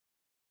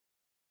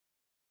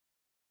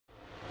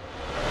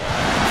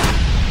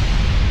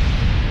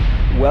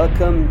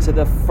Welcome to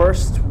the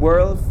First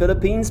World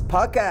Philippines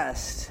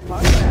podcast.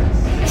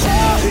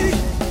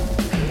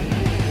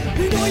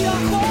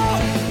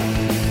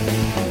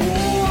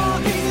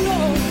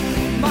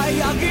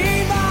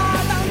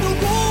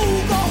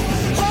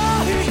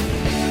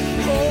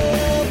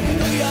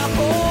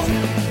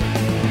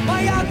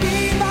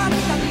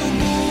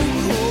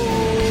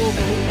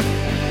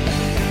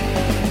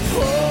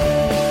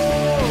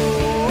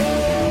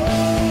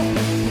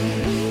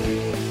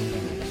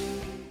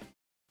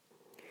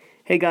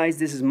 Hey guys,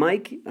 this is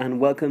Mike, and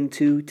welcome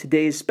to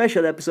today's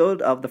special episode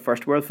of the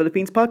First World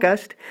Philippines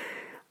podcast.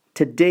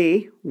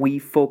 Today, we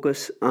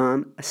focus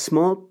on a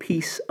small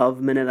piece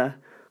of Manila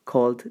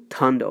called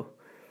Tondo.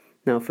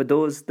 Now, for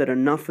those that are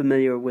not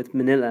familiar with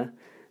Manila,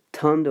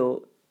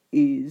 Tondo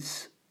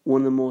is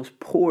one of the most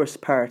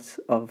poorest parts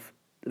of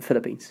the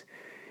Philippines.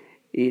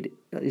 It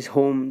is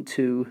home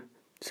to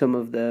some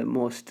of the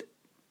most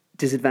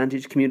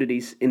disadvantaged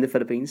communities in the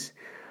Philippines.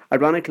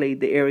 Ironically,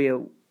 the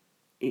area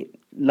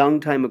long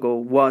time ago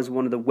was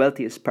one of the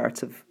wealthiest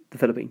parts of the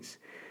Philippines.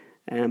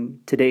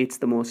 Today it's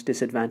the most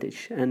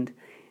disadvantaged, and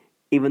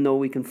even though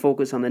we can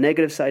focus on the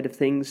negative side of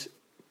things,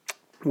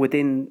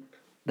 within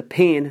the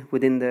pain,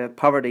 within the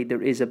poverty,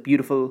 there is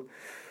beautiful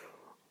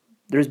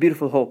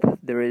hope.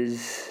 There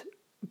is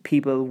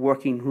people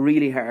working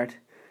really hard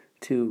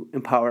to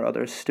empower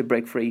others to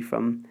break free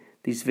from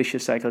these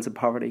vicious cycles of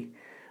poverty.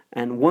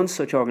 And one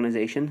such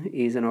organization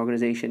is an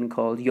organization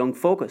called Young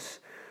Focus,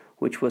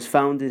 which was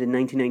founded in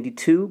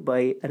 1992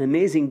 by an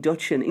amazing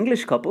Dutch and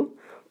English couple,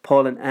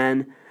 Paul and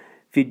Anne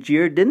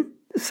Vergeerden.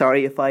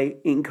 Sorry if I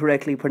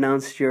incorrectly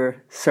pronounced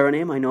your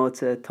surname. I know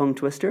it's a tongue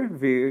twister,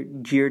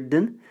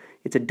 Vergeerden.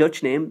 It's a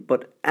Dutch name,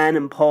 but Anne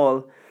and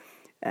Paul,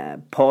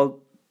 Paul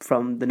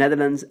from the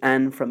Netherlands,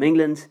 Anne from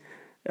England,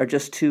 are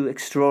just two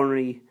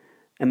extraordinary,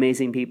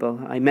 amazing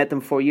people. I met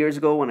them 4 years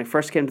ago when I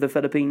first came to the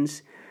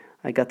Philippines.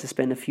 I got to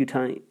spend I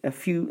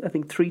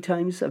think 3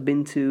 times. I've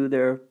been to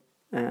their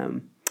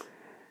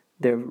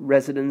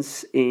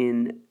residence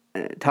in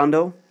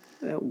Tondo,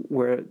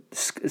 where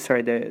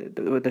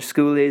their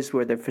school is,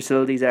 where their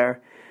facilities are,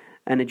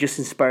 and it just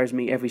inspires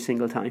me every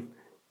single time.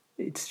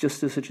 It's just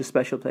such a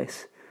special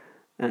place,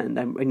 and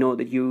I know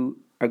that you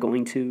are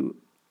going to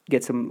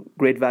get some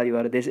great value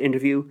out of this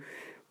interview.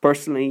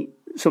 Personally,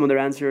 some of their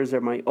answers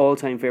are my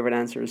all-time favorite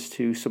answers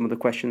to some of the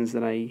questions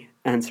that I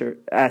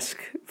ask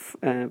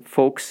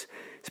folks,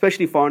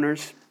 especially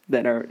foreigners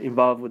that are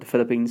involved with the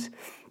Philippines.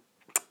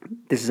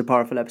 This is a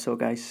powerful episode,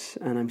 guys,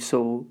 and I'm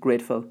so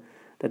grateful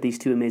that these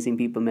two amazing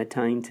people made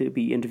time to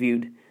be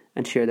interviewed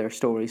and share their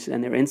stories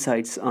and their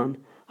insights on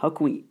how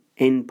can we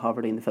end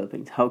poverty in the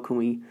Philippines? How can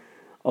we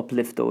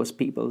uplift those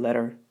people that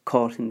are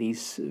caught in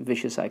these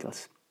vicious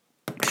cycles?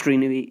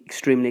 Extremely,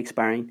 extremely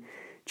inspiring.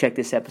 Check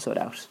this episode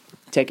out.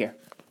 Take care.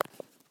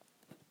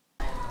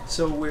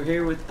 So we're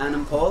here with Anne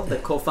and Paul, the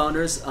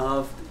co-founders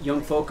of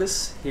Young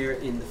Focus here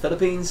in the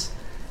Philippines.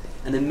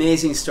 An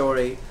amazing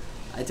story.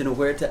 I don't know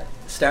where to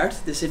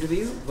start this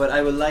interview, but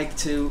I would like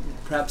to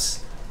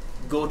perhaps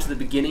go to the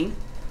beginning.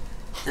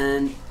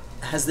 And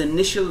has the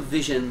initial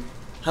vision,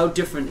 how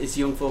different is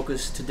Young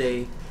Focus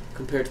today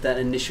compared to that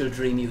initial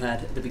dream you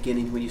had at the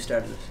beginning when you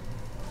started it?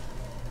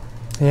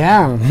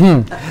 Yeah,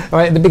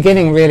 well, at the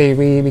beginning really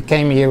we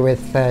came here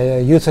with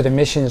Youth of the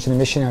Mission as a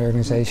missionary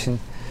organization.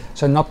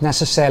 So not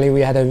necessarily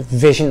we had a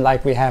vision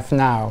like we have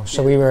now.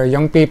 So we were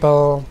young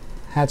people,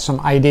 had some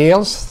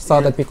ideals,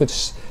 thought that we could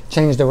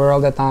change the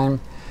world at that time.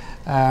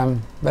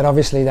 But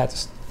obviously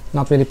that's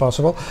not really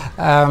possible.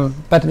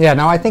 But yeah,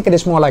 no, I think it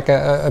is more like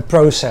a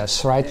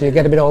process, right? You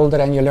get a bit older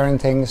and you learn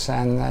things,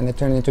 and it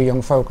turned into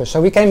Young Focus.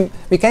 So we came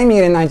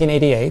here in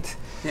 1988,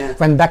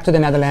 went back to the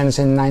Netherlands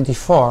in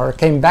 94,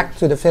 came back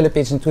to the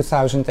Philippines in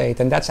 2008,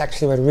 and that's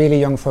actually where really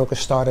Young Focus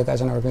started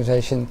as an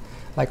organization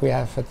like we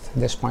have at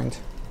this point.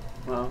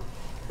 Wow.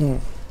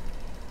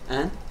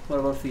 Anne, what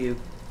about for you?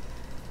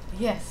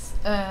 Yes,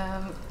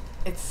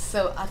 it's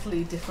so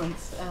utterly different.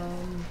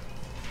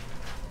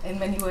 In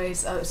many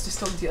ways, I was just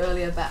talking to you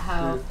earlier about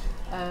how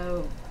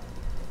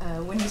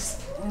when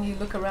you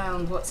look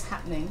around what's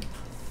happening,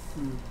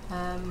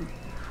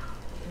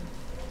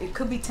 it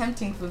could be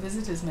tempting for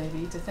visitors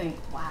maybe to think,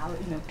 wow,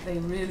 they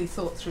really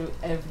thought through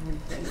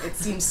everything. It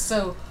seems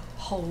so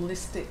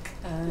holistic,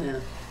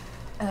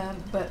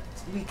 but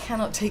we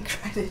cannot take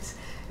credit.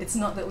 It's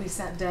not that we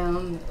sat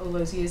down all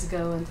those years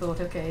ago and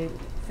thought, okay,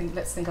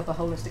 let's think up a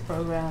holistic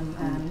program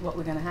and what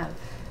we're going to have.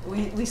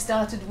 We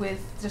started with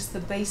just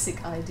the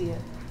basic idea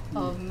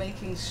of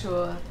making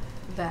sure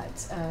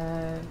that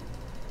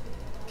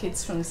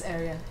kids from this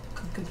area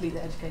could complete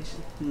their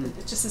education.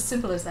 It's just as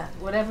simple as that.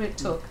 Whatever it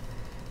took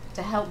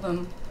to help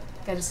them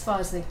get as far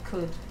as they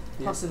could,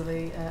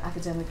 possibly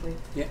academically.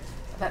 Yeah.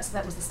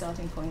 That was the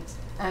starting point,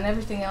 and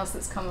everything else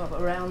that's come up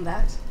around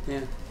that.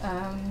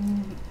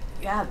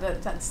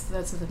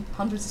 That's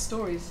hundreds of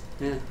stories.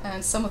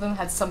 And some of them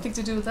had something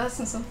to do with us,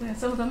 and some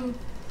of them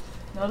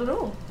not at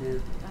all.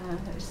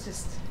 It's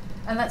just.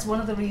 And that's one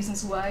of the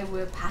reasons why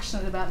we're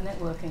passionate about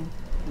networking,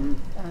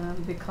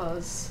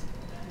 because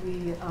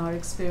we are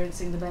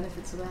experiencing the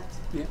benefits of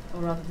that,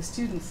 or rather the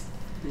students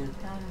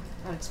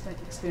our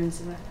experience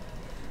of that.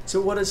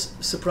 So what has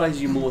surprised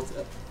you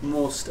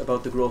most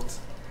about the growth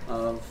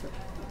of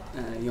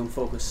Young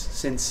Focus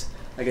since,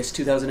 I guess,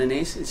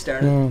 2008 it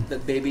started,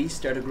 that baby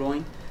started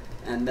growing,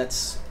 and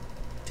that's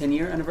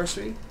 10-year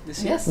anniversary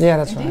this year? Yes, yeah,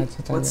 that's indeed.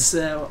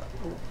 right.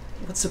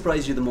 What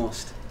surprised you the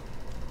most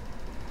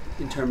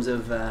in terms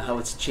of how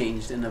it's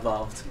changed and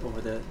evolved over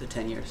the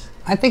 10 years?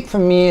 I think for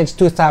me it's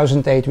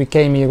 2008. We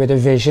came here with a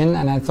vision,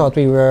 and I thought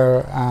we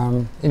were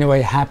in a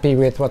way happy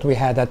with what we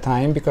had at that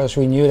time, because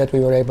we knew that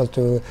we were able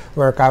to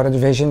work out a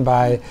vision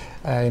by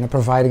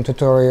providing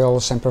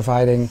tutorials and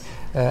providing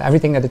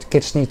everything that the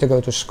kids need to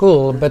go to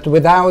school, but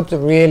without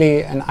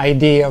really an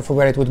idea of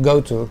where it would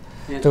go to.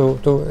 Yeah.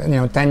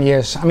 To 10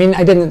 years. I mean,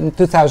 in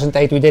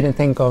 2008 we didn't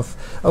think of,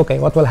 okay,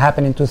 what will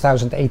happen in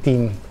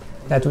 2018.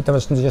 That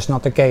was just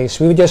not the case.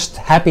 We were just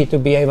happy to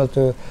be able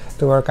to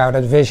work out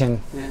that vision.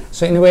 Yeah.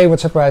 So in a way,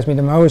 what surprised me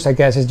the most, I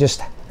guess, is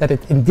just that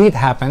it indeed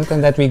happened,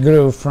 and that we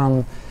grew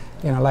from,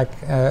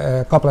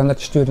 a couple hundred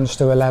students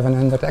to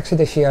 1,100. Actually,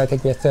 this year I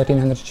think we have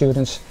 1,300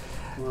 students,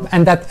 Wow.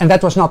 and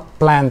that was not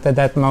planned at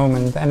that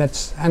moment.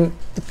 And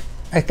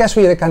I guess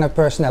we're the kind of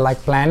person that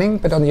like planning,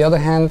 but on the other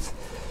hand,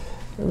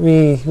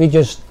 we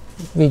just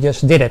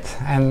did it,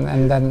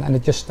 and then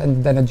it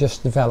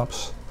just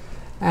develops.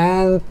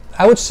 And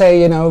I would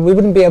say, we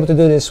wouldn't be able to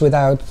do this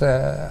without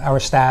our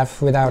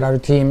staff, without our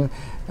team.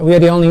 We are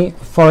the only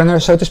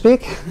foreigners, so to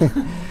speak.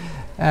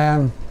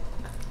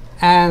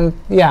 And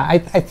yeah, I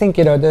think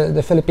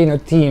the Filipino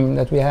team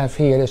that we have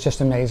here is just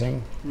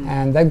amazing,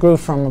 and that grew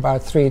from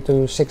about 3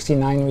 to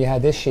 69 we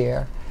had this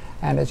year,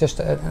 and it's just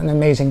an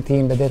amazing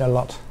team that did a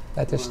lot.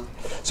 That is,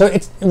 so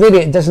it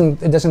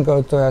doesn't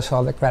go to us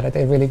all the credit.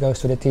 It really goes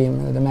to the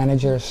team, the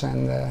managers,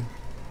 and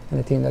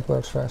the team that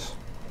works for us.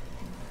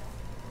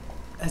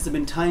 Has there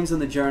been times on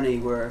the journey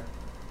where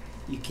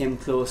you came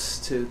close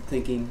to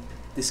thinking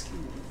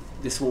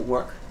this won't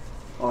work,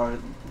 or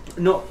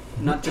no,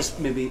 not just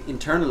maybe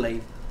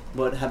internally,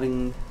 but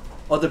having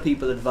other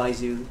people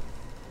advise you,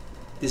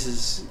 this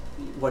is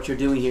what you're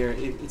doing here,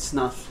 it's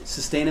not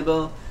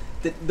sustainable?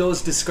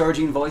 Those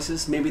discouraging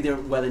voices, maybe they're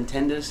well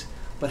intended,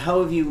 but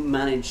how have you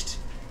managed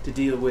to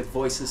deal with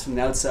voices from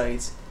the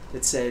outside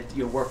that said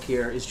your work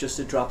here is just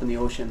a drop in the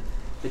ocean,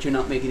 that you're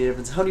not making a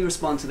difference? How do you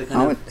respond to the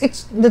kind of...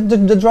 It's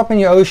the drop in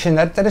the ocean,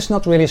 that is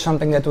not really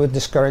something that would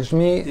discourage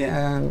me.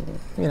 Yeah.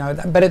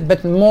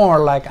 But more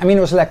like, it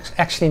was like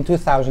actually in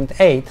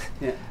 2008,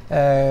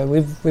 Yeah.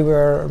 we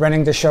were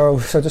running the show,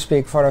 so to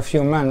speak, for a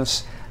few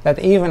months, that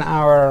even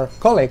our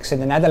colleagues in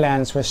the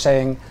Netherlands were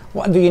saying,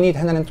 what, do you need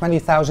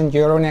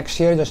 €120,000 next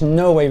year? There's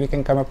no way we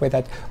can come up with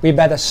that. We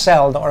better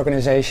sell the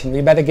organization.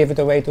 We better give it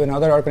away to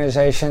another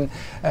organization.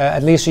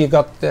 At least you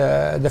got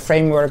the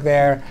framework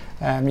there.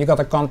 You got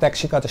the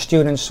contacts, you got the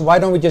students. Why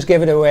don't we just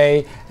give it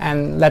away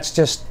and let's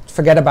just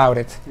forget about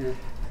it? Yeah.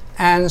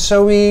 And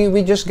so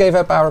we just gave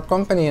up our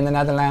company in the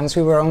Netherlands.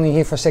 We were only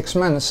here for 6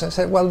 months. I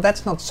said, well,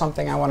 that's not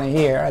something I want to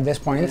hear at this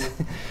point.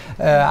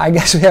 I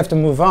guess we have to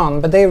move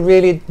on. But they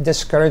really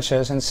discourage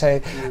us and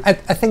say, I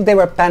think they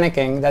were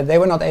panicking that they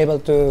were not able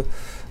to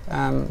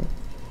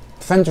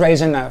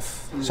fundraise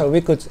enough so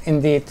we could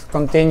indeed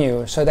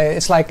continue. So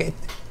it's like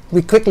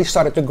we quickly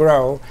started to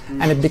grow,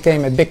 and it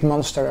became a big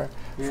monster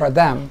for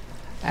them.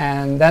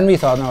 And then we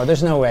thought, no,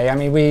 there's no way.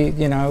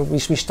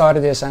 We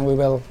started this and we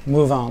will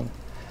move on.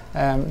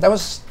 That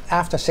was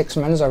after 6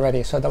 months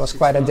already, so that was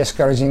quite a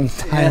discouraging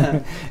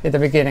time at the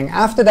beginning.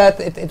 After that,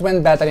 it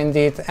went better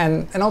indeed,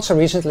 and also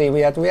recently we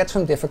had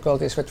some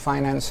difficulties with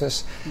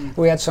finances.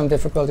 We had some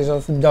difficulties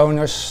of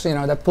donors,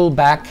 that pull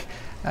back.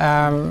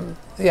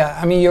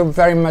 You're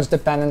very much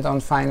dependent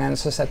on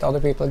finances that other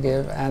people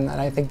give, and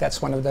I think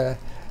that's one of the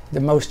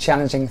most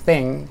challenging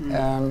thing.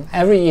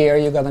 Every year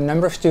you got a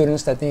number of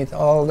students that need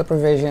all the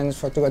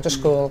provisions to go to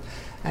school,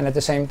 and at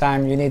the same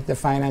time you need the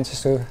finances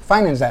to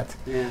finance that.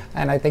 Yeah.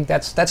 And I think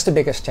that's the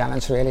biggest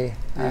challenge, really.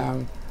 Yeah.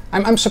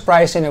 I'm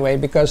surprised in a way,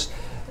 because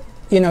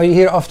you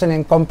hear often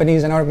in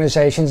companies and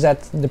organizations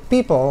that the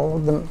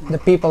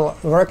people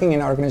working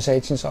in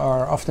organizations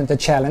are often the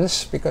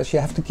challenge, because you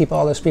have to keep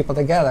all those people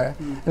together.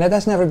 And that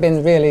has never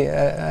been really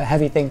a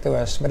heavy thing to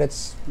us, but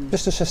it's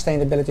just the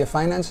sustainability of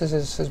finances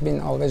has been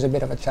always a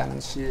bit of a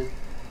challenge. Yeah.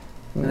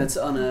 And that's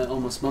on a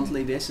almost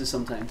monthly basis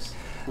sometimes?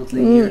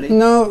 Monthly, yearly?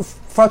 No,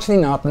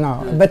 fortunately not,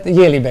 no. But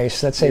yearly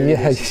basis, let's say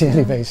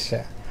yearly basis,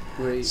 yeah.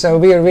 So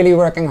we are really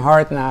working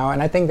hard now,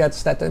 and I think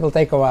that it will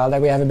take a while,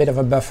 that we have a bit of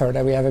a buffer,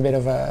 that we have a bit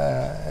of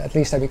at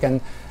least that we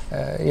can,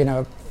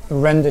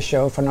 run the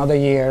show for another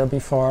year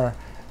before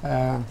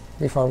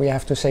we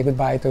have to say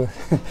goodbye to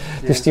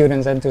to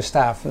students and to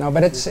staff. No,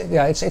 but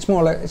it's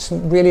more like, it's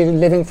really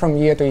living from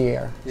year to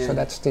year. Yeah. So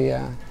that's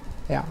the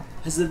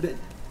Has there been,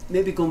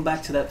 maybe going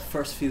back to that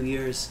first few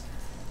years,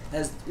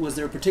 was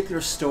there a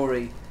particular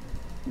story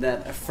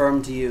that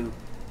affirmed to you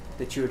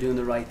that you were doing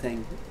the right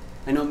thing?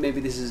 I know maybe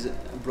this is a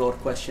broad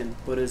question,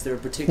 but is there a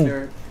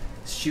particular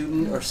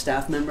student or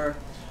staff member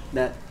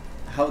that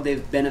how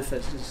they've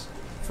benefited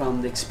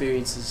from the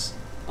experiences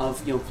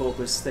of Young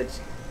Focus that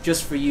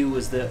just for you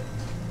was the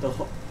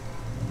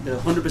the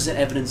 100%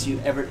 evidence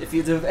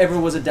if there ever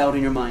was a doubt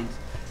in your mind,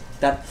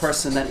 that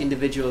person, that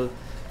individual,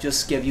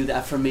 just gave you the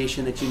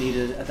affirmation that you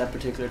needed at that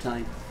particular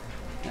time.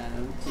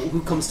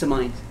 Who comes to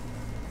mind?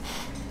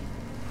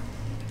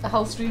 A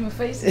whole stream of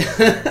faces.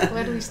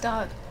 Where do we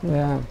start?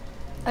 Yeah.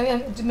 I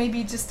mean,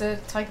 maybe just a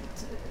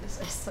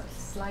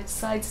slight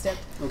sidestep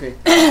Okay.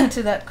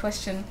 to that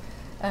question,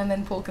 and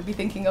then Paul could be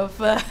thinking of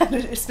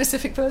a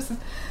specific person.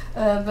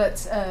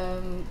 But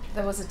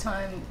there was a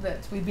time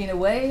that we'd been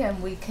away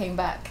and we came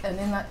back, and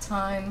in that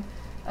time,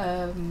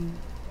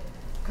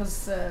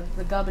 because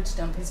the garbage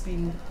dump has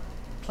been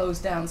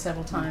closed down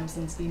several times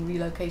and there's been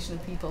relocation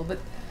of people, but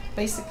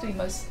basically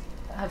most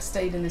have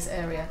stayed in this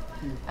area,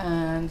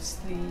 and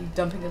the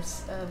dumping of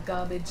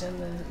garbage and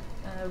the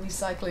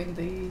recycling,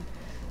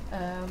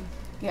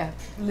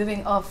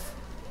 living off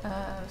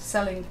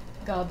selling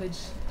garbage,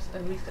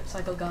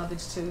 recycled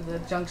garbage to the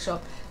junk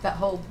shop, that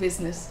whole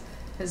business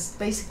has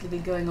basically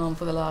been going on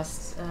for the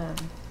last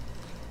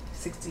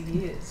 60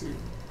 years.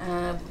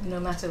 No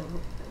matter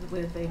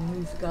where they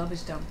move the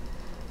garbage dump,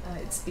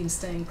 it's been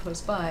staying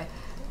close by.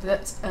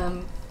 But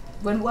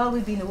while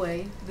we've been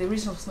away, the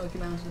original Smoky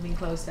Mountain had been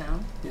closed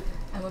down,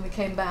 and when we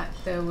came back,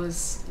 there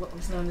was what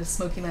was known as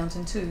Smoky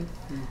Mountain 2,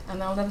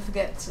 and I'll never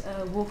forget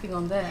walking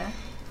on there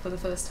for the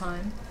first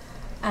time,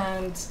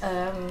 and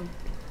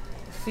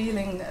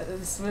feeling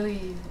this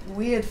really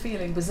weird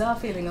feeling, bizarre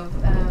feeling of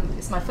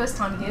it's my first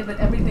time here, but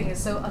everything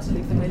is so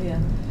utterly familiar.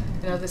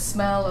 You know, the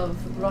smell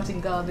of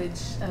rotting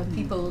garbage,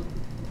 people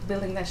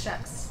building their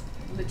shacks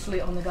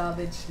literally on the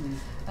garbage,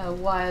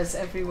 wires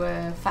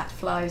everywhere, fat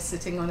flies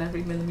sitting on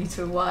every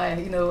millimeter of wire.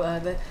 You know,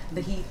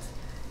 the heat,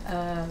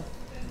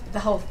 the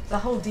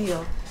whole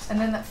deal, and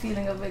then that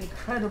feeling of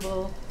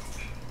incredible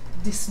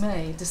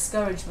dismay,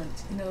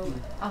 discouragement. You know,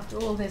 after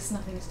all this,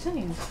 nothing has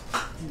changed.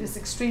 This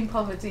extreme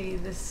poverty,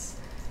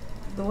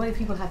 the way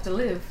people have to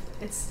live,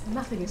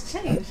 nothing has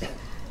changed,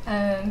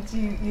 and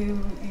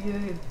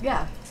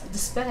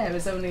despair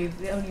is the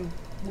only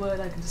word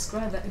I can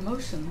describe that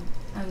emotion,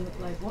 and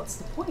like, what's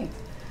the point?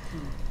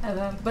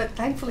 But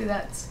thankfully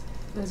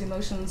those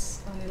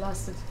emotions only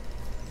lasted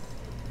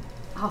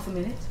half a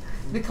minute,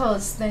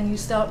 because then you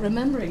start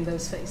remembering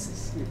those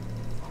faces,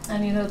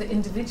 and you know that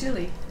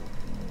individually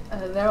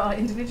there are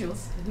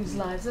individuals whose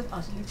lives have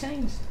utterly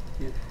changed.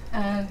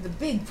 And the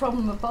big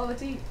problem of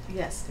poverty,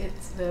 yes,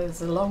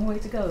 there's a long way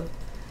to go,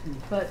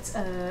 but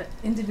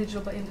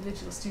individual by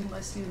individual, student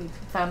by student,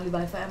 family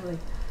by family,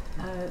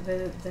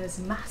 there's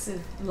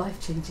massive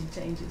life-changing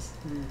changes,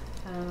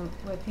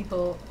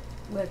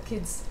 where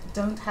kids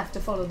don't have to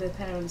follow their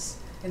parents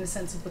in the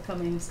sense of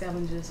becoming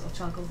scavengers or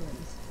charcoal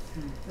burners.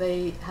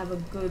 They have a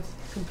good,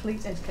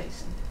 complete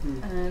education,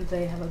 and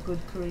they have a good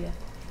career.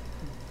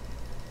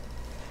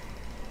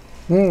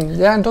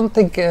 Yeah, I don't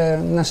think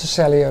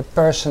necessarily a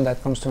person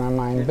that comes to my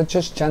mind, but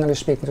just generally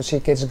speaking, to see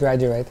kids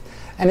graduate.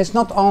 And it's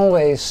not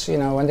always, you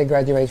know, when they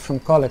graduate from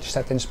college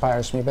that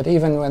inspires me, but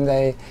even when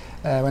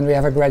when we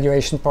have a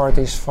graduation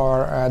parties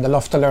for the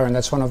Love to Learn,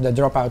 that's one of the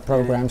dropout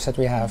programs that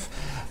we have.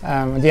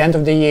 At the end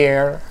of the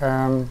year,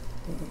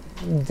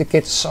 the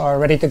kids are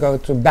ready to go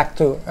back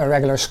to a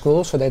regular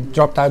school, so they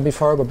dropped out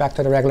before, go back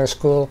to the regular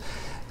school,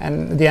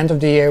 and at the end of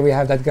the year we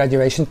have that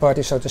graduation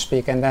party, so to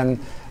speak, and then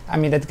I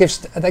mean, that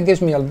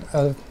gives me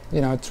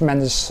a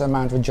tremendous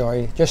amount of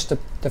joy. Just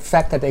the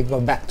fact that they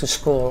go back to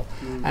school,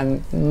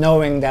 and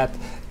knowing that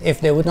if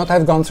they would not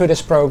have gone through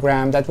this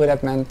program, that would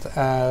have meant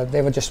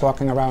they were just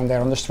walking around there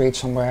on the street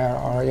somewhere,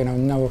 or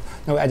no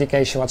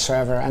education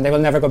whatsoever, and they will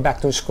never go back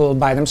to school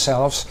by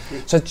themselves.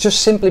 So it's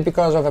just simply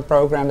because of a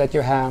program that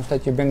you have,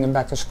 that you bring them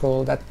back to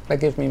school, that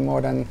gives me more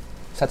than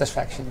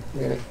satisfaction,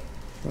 really.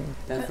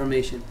 The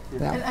information.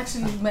 And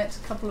actually, you've met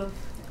a couple of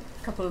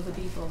the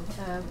people,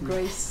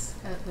 Grace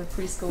at the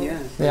preschool,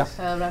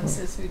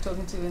 Ramses, who you're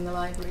talking to in the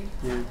library.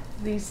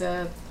 These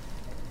I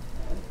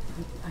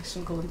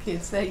shouldn't call them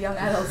kids, they're young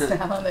adults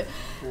now, aren't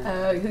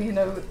they? Who, you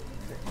know,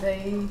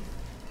 they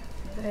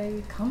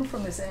come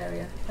from this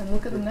area, and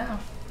look at them now.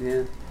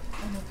 And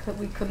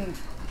we couldn't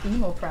be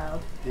more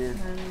proud.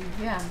 And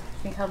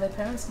think how their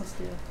parents must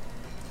feel.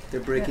 They're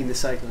breaking the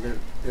cycle.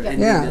 They're ending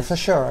this. For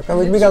sure.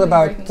 We got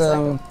about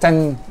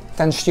 10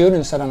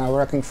 students that are now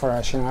working for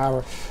us. You know,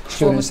 our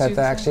students that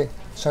actually,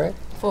 sorry.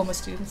 Former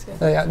students,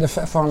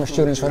 the former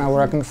students who are now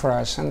working for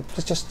us, and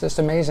it's just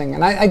amazing.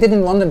 And I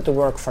didn't want them to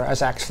work for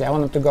us, actually. I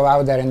want them to go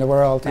out there in the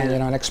world and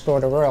and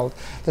explore the world.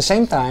 At the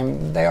same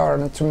time, they are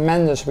a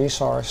tremendous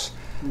resource,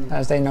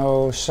 as they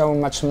know so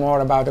much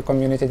more about the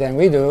community than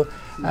we do.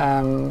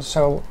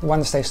 So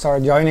once they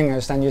start joining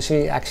us, then you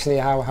see actually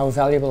how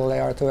valuable they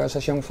are to us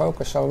as young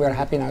folk. So we're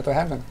happy now to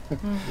have them.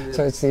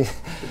 So it's the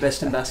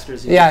best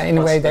ambassadors. In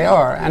a way they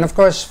are. And of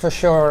course, for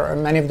sure,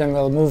 many of them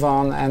will move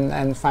on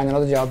and find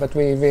another job, but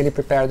we really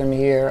prepare them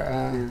here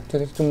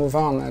to move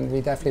on, and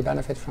we definitely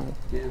benefit from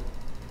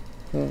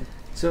it.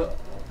 So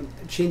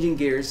changing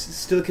gears,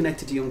 still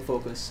connected to Young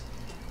Focus,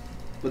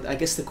 but I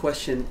guess the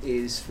question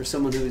is, for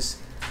someone who's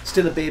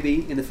still a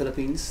baby in the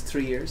Philippines,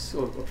 3 years,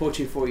 or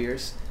approaching 4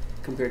 years,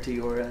 compared to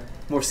your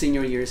more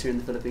senior years here in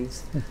the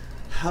Philippines,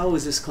 how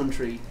has this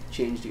country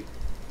changed you?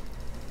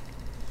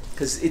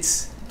 because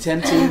it's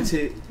tempting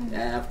to,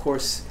 of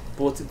course,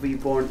 both to be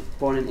born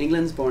in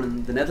England, born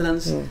in the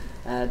Netherlands,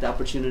 the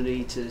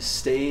opportunity to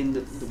stay in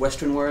the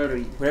Western world or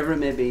wherever it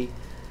may be.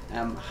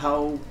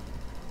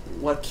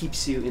 What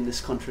keeps you in this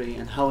country,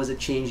 and how has it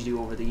changed you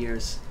over the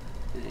years?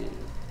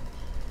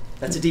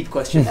 That's a deep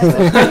question. That's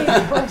a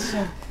deep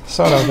question.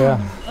 Sort of,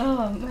 yeah.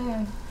 Oh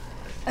man,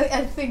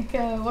 I think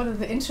one of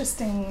the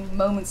interesting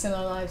moments in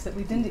our lives that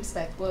we didn't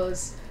expect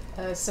was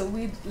so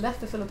we'd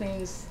left the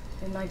Philippines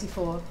in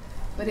 '94,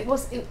 but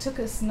it took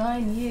us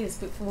 9 years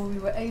before we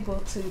were able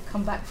to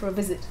come back for a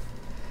visit.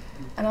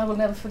 And I will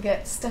never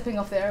forget stepping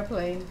off the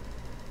airplane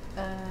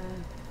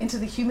into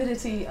the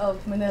humidity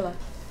of Manila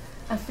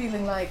and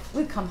feeling like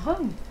we'd come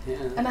home. Yeah.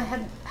 And I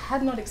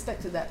had not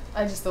expected that.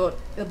 I just thought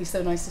it'll be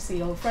so nice to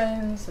see old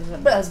friends,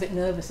 but I was a bit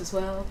nervous as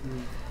well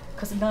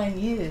because 9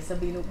 years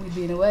we'd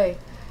been away.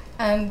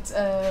 And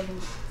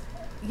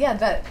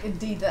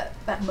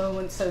that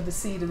moment sowed the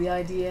seed of the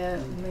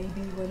idea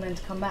maybe we're meant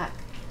to come back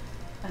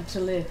and to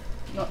live,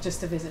 not just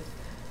to visit.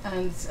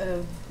 And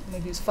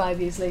maybe it was 5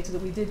 years later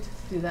that we did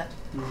do that.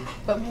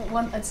 But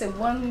it's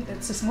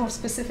a more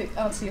specific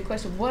answer to your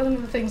question. One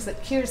of the things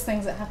curious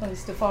things that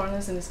happens to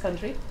foreigners in this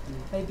country,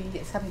 maybe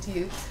it's happened to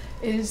you,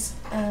 is,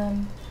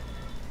 and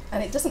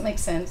it doesn't make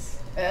sense,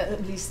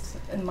 at least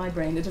in my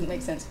brain it doesn't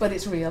make sense, but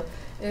it's real,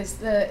 is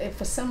that if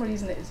for some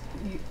reason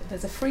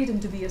there's a freedom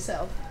to be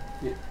yourself,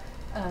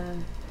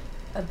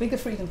 a bigger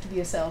freedom to be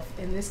yourself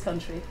in this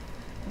country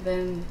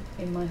than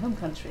in my home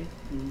country.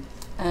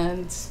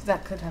 And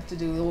that could have to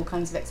do with all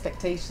kinds of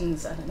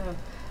expectations, I don't know.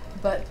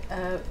 But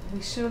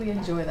we surely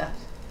enjoy that.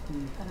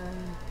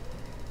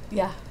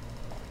 Yeah.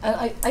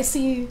 And I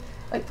see,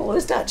 like Paul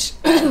is Dutch.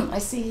 I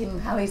see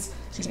him how he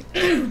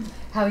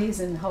is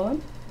in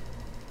Holland.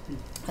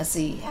 I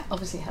see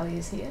obviously how he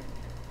is here.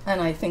 And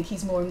I think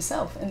he's more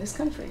himself in this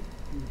country.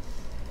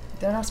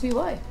 Don't ask me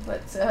why,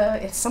 but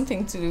it's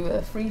something to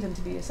do, freedom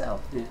to be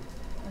yourself.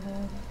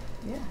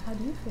 Yeah, how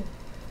do you feel?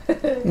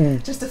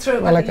 Just to throw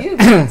it back at you,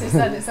 is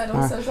that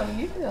also something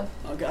you feel?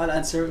 Okay, I'll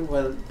answer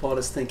while Paul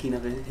is thinking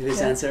of his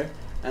answer.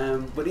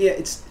 But yeah,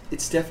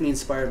 it's definitely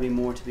inspired me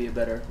more to be a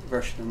better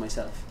version of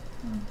myself.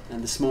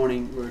 And this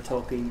morning we were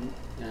talking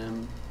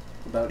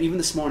about, even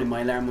this morning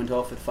my alarm went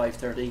off at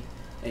 5:30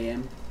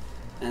 a.m.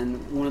 and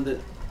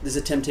there's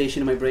a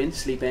temptation in my brain to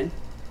sleep in,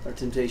 or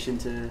temptation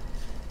to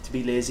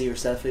be lazy or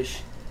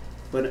selfish,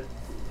 but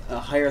a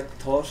higher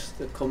thought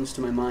that comes to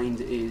my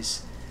mind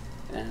is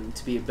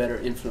to be a better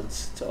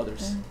influence to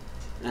others,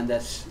 and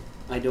that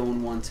I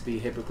don't want to be a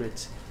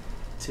hypocrite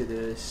to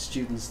the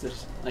students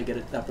that I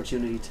get the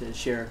opportunity to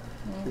share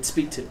and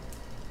speak to.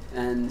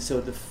 And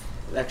so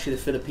actually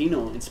the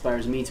Filipino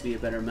inspires me to be a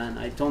better man.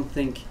 I don't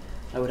think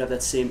I would have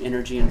that same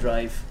energy and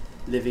drive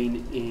I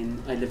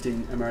lived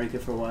in America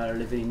for a while, or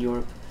living in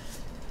Europe.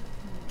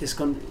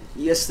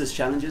 Yes, there's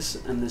challenges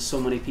and there's so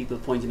many people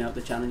pointing out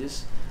the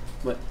challenges,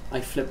 but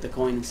I flip the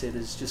coin and say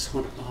there's just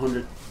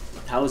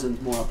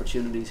 100,000 more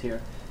opportunities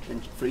here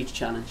for each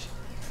challenge,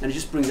 and it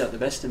just brings out the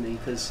best in me,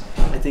 because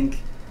I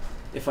think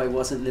if I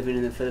wasn't living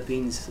in the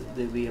Philippines,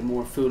 there'd be a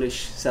more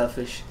foolish,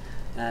 selfish,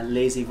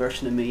 lazy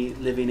version of me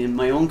living in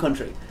my own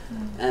country.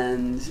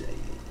 And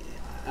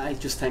I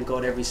just thank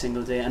God every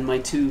single day, and my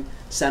 2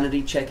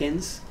 sanity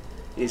check-ins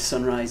is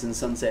sunrise and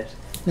sunset.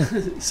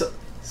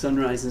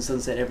 Sunrise and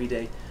sunset every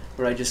day,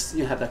 where I just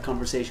have that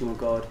conversation with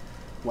God.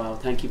 Wow,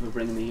 thank you for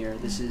bringing me here.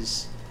 This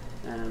is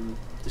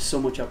there's so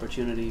much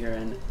opportunity here,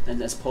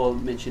 and as Paul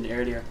mentioned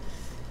earlier,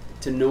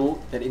 to know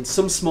that in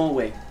some small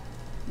way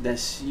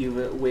that you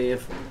have a way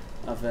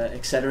of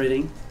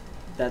accelerating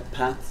that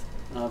path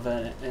of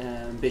an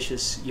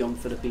ambitious young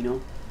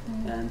Filipino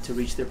and to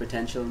reach their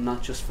potential,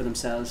 not just for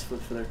themselves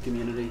but for their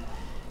community.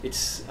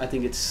 I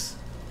think it's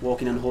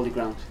walking on holy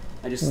ground.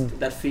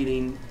 That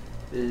feeling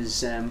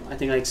is I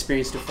think I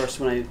experienced it first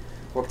when I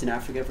worked in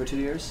Africa for 2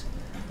 years,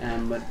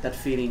 but that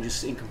feeling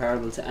just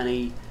incomparable to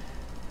any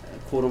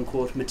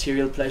quote-unquote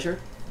material pleasure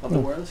of the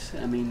world.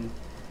 I mean,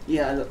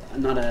 yeah,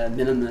 I'm not a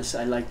minimalist.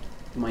 I like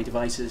my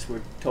devices.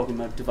 We're talking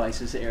about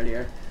devices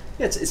earlier.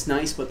 Yeah, it's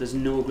nice, but there's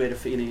no greater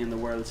feeling in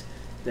the world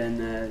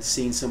than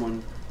seeing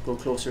someone go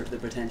closer to their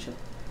potential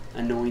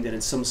and knowing that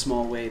in some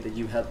small way that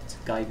you helped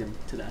guide them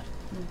to that.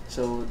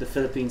 So the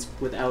Philippines,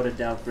 without a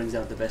doubt, brings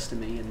out the best in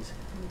me, and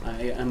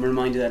I'm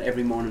reminded that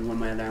every morning when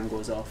my alarm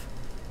goes off,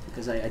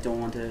 because I don't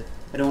want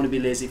to be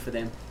lazy for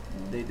them.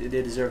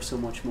 They deserve so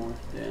much more,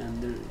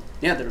 and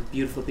they're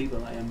beautiful people.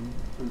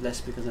 I'm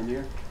blessed because I'm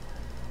here,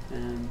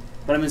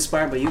 but I'm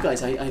inspired by you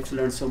guys. I've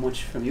learned so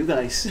much from you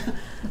guys.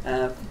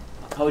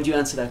 How would you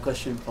answer that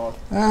question, Paul?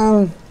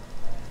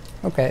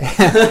 Okay.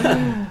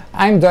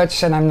 I'm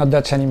Dutch and I'm not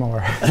Dutch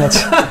anymore.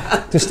 That's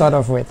to start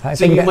off with. I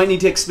think you might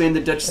need to explain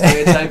the Dutch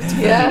stereotype.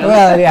 Yeah.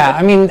 Well, yeah.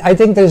 I mean, I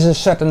think there's a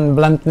certain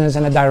bluntness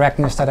and a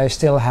directness that I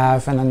still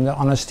have, and an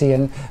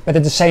honesty, but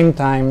at the same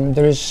time,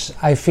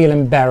 I feel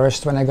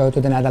embarrassed when I go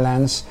to the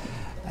Netherlands,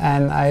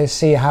 and I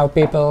see how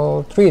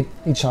people treat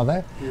each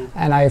other, Yeah.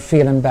 and I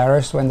feel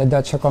embarrassed when the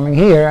Dutch are coming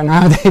here and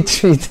how they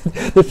treat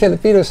the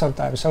Filipinos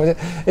sometimes. So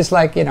it's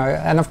like, you know,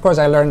 and of course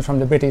I learned from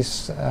the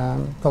British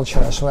culture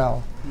as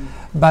well.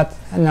 But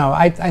no,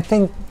 I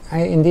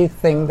indeed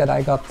think that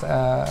I got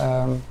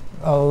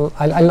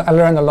I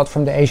learned a lot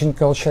from the Asian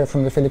culture,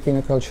 from the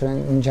Filipino culture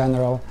in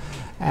general,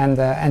 and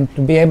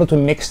to be able to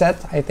mix that,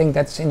 I think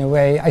that's in a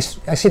way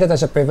I see that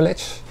as a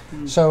privilege.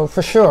 So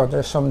for sure,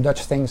 there's some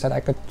Dutch things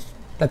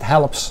that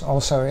helps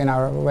also in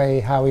our way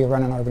how we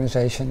run an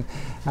organization,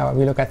 how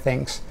we look at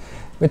things.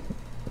 With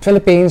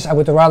Philippines, I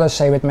would rather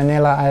say with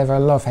Manila, I have a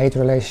love-hate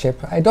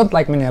relationship. I don't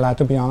like Manila,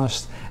 to be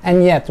honest,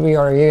 and yet we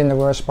are here in the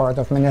worst part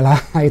of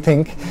Manila, I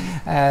think,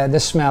 the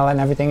smell and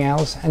everything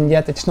else, and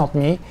yet it's not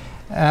me.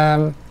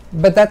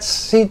 But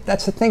that's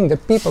the thing, the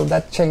people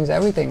that change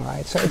everything,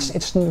 right? So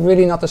it's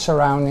really not the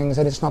surroundings,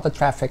 and it's not the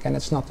traffic, and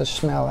it's not the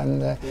smell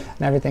and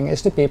everything.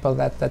 It's the people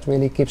that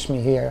really keeps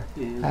me here.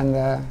 Yeah. And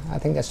I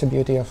think that's the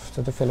beauty of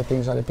the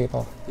Philippines, are the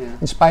people. Yeah.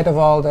 In spite of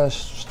all the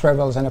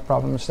struggles and the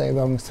problems they're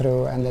going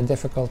through and the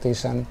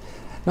difficulties, and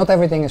not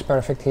everything is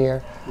perfect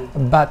here,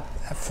 but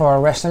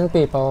for Western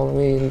people,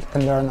 we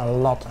can learn a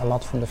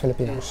lot from the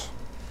Filipinos.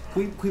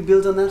 Can we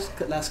build on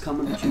that last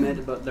comment that you made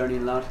about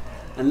learning a lot,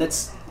 and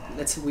let's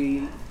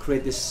we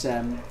create this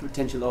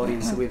potential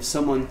audience. So we have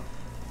someone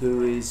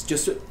who is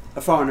just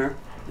a foreigner,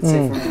 let's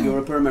say from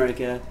Europe or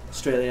America,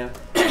 Australia,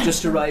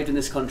 just arrived in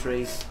this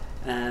country.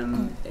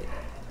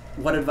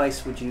 What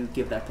advice would you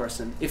give that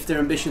person if their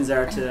ambitions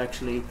are to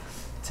actually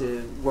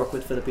to work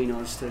with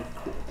Filipinos to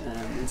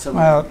in some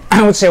Well,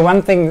 I would say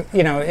one thing,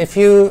 you know, if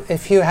you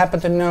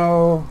happen to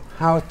know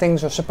how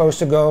things are supposed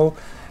to go,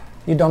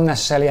 you don't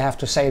necessarily have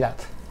to say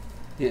that.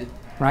 Yeah.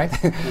 Right?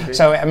 Okay.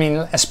 So, I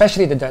mean,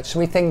 especially the Dutch,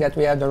 we think that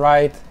we have the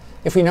right,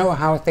 if we know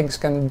how things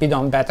can be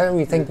done better,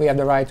 we think we have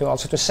the right to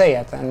also to say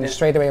it and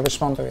straight away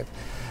respond to it.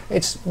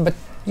 But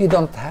you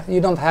don't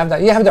have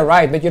that. You have the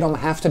right, but you don't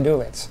have to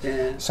do it.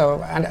 Yeah.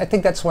 So, and I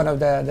think that's one of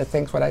the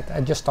things what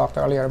I just talked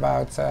earlier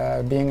about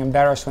being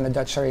embarrassed when the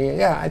Dutch are here.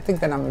 Yeah, I think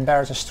that I'm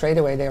embarrassed straight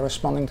away. They're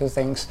responding to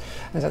things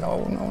and said,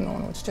 oh,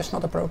 no, it's just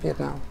not appropriate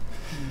now.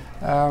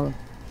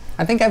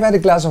 I think I've had a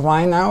glass of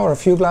wine now, or a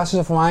few glasses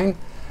of wine,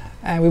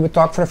 and we would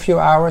talk for a few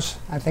hours.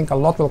 I think a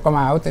lot will come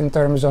out in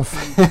terms of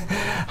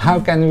how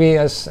can we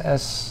as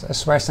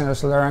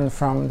Westerners learn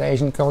from the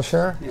Asian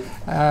culture.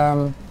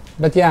 Yeah.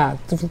 But yeah,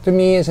 to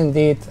me is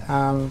indeed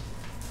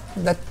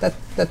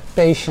that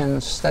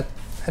patience that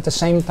at the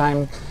same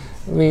time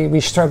we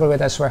struggle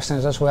with as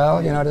Westerners as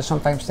well. You know, that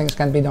sometimes things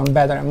can be done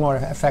better and more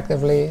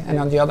effectively, and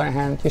on the other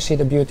hand, you see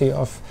the beauty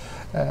of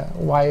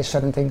why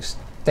certain things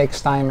takes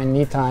time and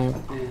need time.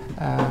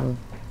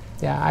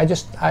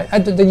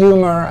 The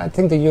humor. I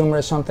think the humor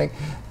is something.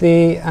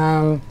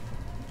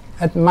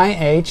 At my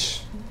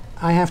age,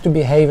 I have to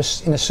behave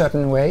in a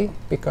certain way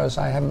because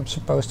I am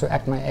supposed to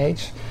act my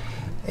age.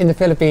 In the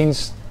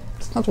Philippines,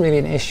 it's not really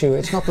an issue.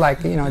 It's not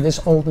like, you know, this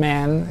old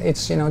man.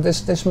 It's, you know,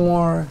 there's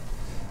more.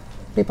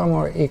 People are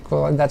more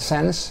equal in that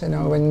sense. You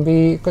know,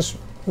 because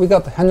we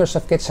got hundreds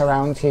of kids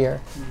around here.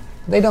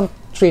 They don't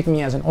treat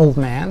me as an old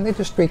man. They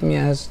just treat me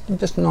as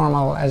just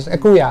normal, as a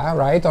kuya,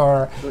 right?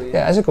 Or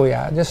as a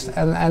kuya. Just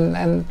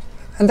and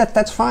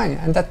that's fine,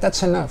 and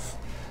that's enough.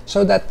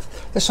 So that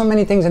there's so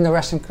many things in the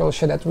Western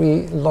culture that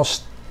we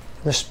lost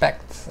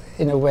respect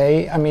in a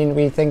way. I mean,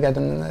 we think that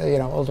you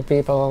know, older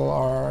people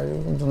or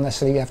don't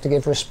necessarily have to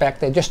give respect.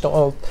 They're just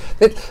old,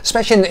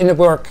 especially in the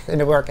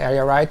work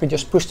area, right? We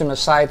just push them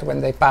aside when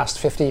they passed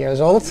 50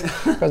 years old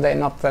because they're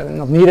not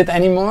needed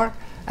anymore.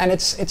 And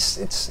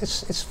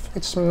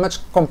it's much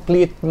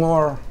complete,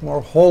 more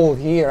whole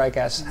here, I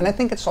guess. And I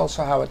think it's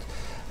also how it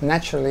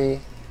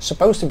naturally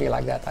supposed to be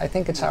like that. I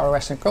think it's our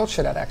Western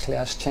culture that actually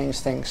has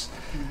changed things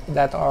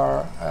that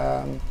are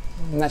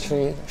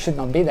naturally should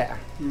not be there,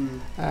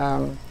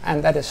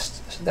 and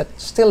that's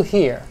still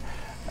here.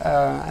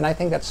 And I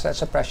think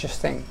that's a precious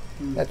thing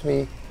that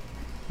we,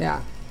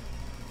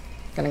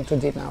 Getting too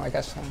deep now, I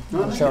guess. I'm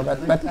not sure,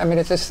 but I mean,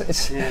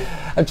 it's.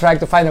 I'm trying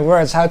to find the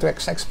words how to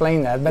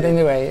explain that. But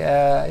anyway,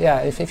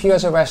 if you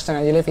as a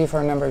Westerner, you live here for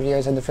a number of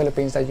years in the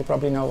Philippines, that you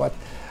probably know what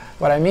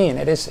I mean.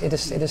 It is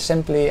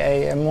simply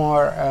a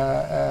more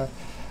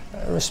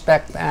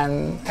respect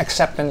and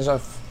acceptance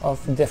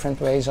of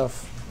different ways of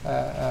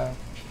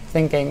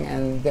thinking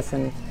and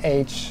different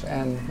age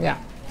and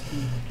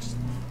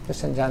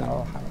just in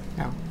general.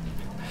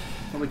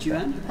 What about you,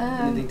 Anne?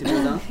 Anything to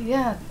build on?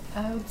 Yeah,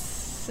 I would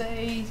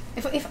say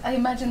if I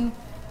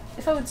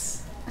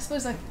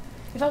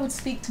would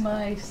speak to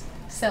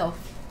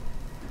myself,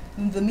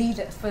 the me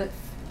that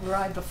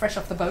arrived or fresh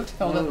off the boat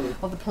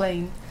or the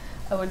plane,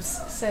 I would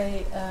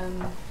say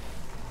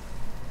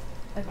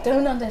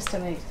don't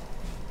underestimate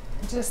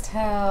just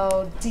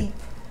how deep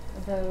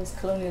those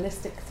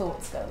colonialistic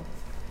thoughts go.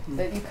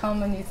 That you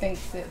come and you think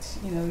that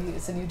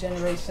it's a new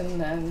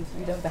generation and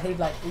you don't behave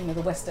like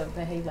the West don't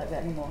behave like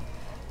that anymore,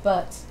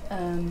 but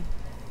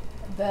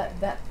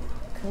that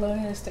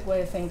colonialistic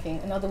way of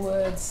thinking, in other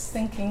words,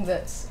 thinking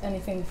that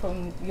anything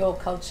from your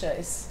culture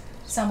is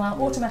somehow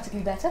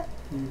automatically better,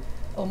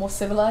 or more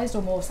civilized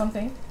or more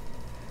something.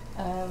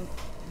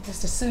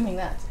 Just assuming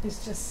that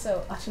is just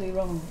so utterly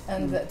wrong,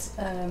 and that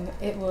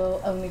it will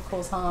only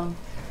cause harm.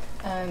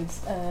 And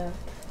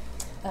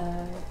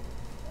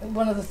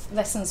one of the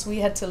lessons we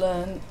had to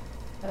learn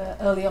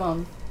early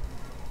on,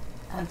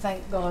 and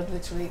thank God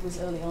literally it was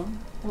early on,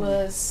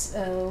 was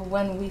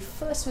when we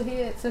first were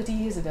here 30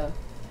 years ago.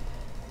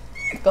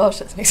 Gosh,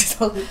 that makes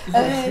it old.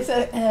 It's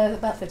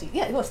about 30.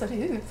 Yeah, it was 30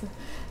 years.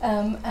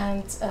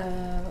 And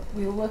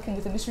we were working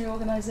with a missionary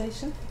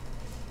organisation,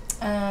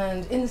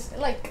 and in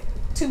like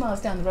 2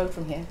 miles down the road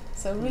from here,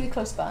 so really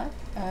close by.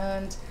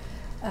 And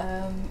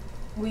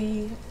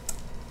we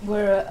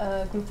were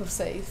a group of,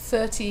 say,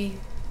 30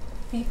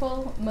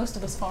 people, most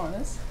of us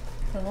foreigners,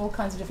 from all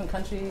kinds of different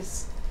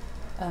countries,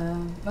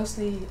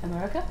 mostly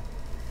America,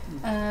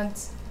 and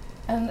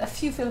a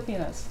few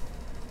Filipinos.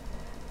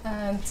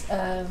 And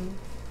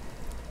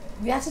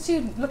the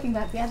attitude, looking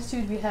back, the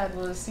attitude we had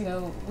was,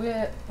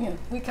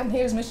 we come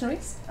here as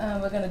missionaries,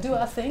 we're going to do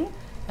our thing,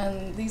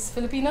 and these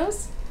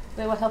Filipinos,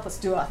 they will help us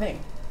do our thing.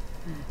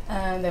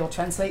 And they will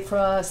translate for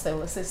us, they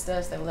will assist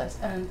us, they will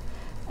and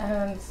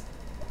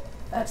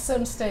at a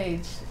certain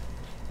stage,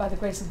 by the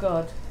grace of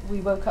God, we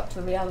woke up to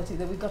the reality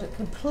that we got it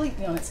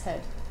completely on its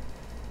head.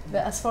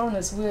 That as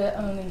foreigners, we're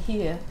only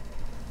here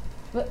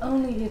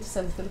to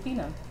serve the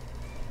Filipino.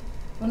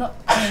 We're not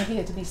only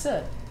here to be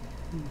served.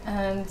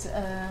 And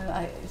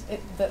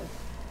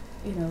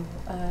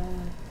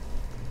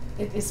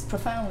it is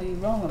profoundly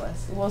wrong of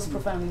us. It was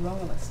profoundly wrong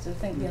of us to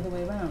think the other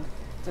way around.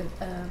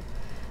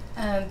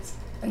 And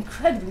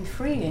incredibly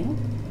freeing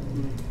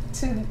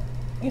to,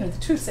 the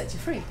truth sets you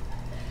free.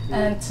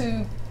 And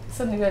to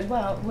suddenly realize,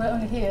 wow, we're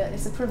only here,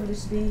 it's a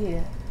privilege to be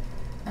here.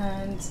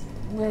 And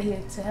we're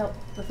here to help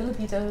the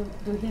Filipino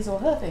do his or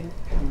her thing.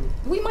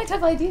 We might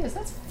have ideas,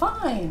 that's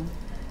fine.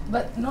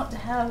 But not to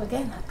have,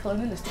 again, that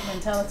colonialistic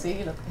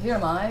mentality, look, here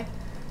am I,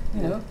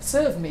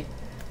 serve me.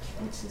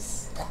 Which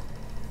is,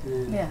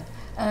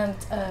 and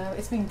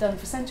it's been done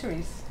for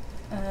centuries.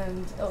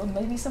 And or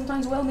maybe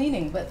sometimes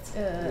well-meaning, but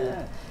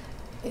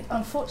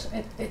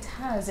unfortunately, it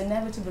has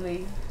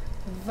inevitably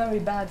very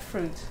bad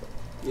fruit.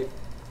 Yep.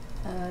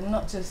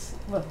 Not just,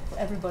 for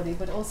everybody,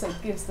 but also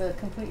gives the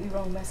completely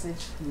wrong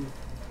message,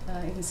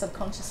 even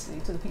subconsciously,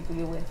 to the people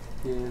you're with.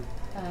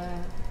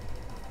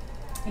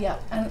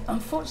 And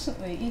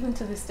unfortunately, even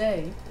to this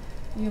day,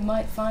 you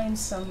might find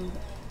some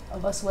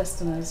of us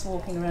Westerners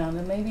walking around,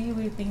 and maybe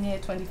we've been here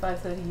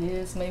 25, 30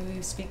 years, maybe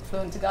we speak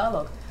fluent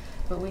Tagalog,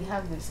 but we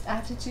have this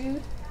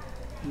attitude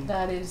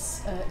that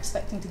is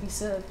expecting to be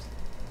served.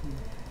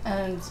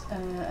 And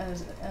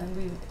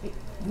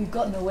we've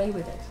gotten away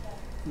with it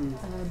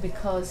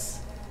because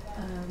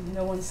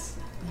no one's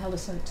held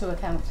us to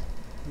account.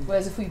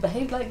 Whereas if we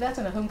behaved like that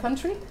in a home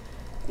country,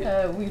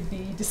 we'd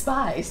be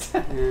despised.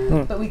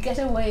 But we get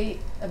away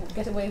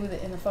with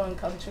it in a foreign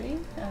country,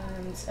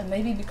 and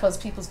maybe because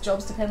people's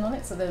jobs depend on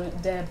it, so they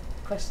don't dare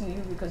question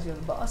you because you're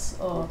the boss,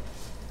 or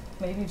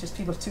maybe just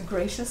people are too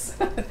gracious.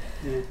 I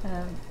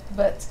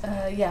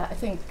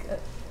think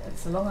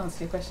it's a long answer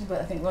to your question,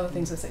 but I think one of the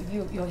things I say,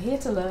 you're here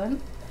to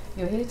learn,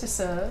 you're here to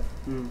serve,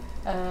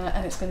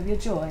 and it's going to be a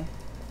joy.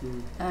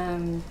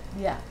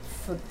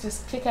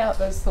 Just kick out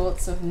those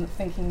thoughts of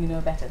thinking you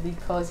know better,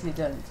 because you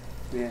don't.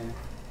 Yeah.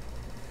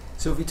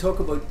 So if we talk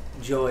about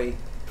joy,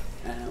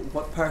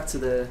 what parts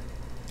of the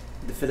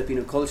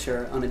Filipino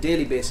culture on a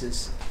daily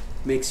basis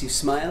makes you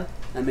smile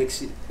and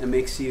makes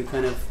you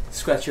kind of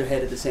scratch your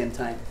head at the same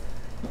time,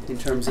 in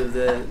terms of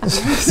at the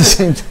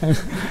same time?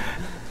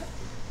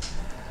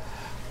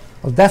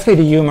 Well,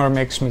 definitely the humor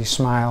makes me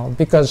smile,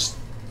 because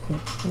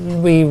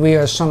we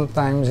are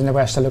sometimes in the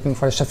West are looking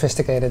for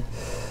sophisticated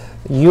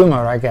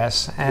humor, I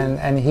guess,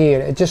 and here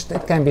it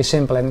can be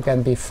simple and it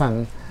can be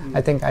fun.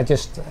 I think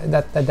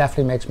that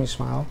definitely makes me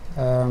smile.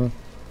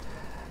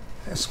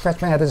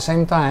 Scratch my head at the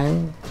same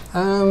time.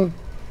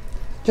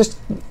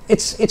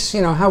 It's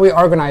how we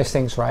organize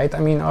things, right? I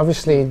mean,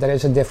 obviously there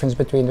is a difference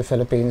between the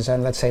Philippines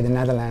and, let's say, the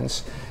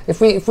Netherlands.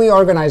 If we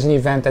organize an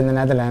event in the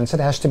Netherlands, it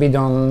has to be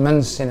done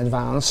months in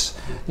advance.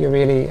 You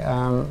really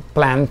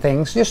plan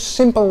things. Just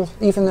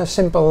even a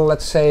simple,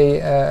 let's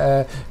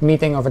say,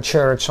 meeting of a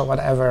church or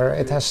whatever.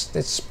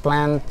 It's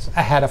planned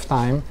ahead of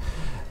time.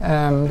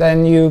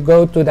 Then you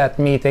go to that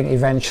meeting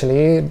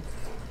eventually,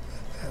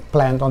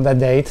 planned on that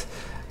date.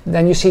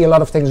 Then you see a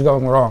lot of things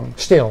going wrong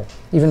still,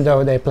 even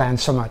though they plan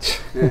so much.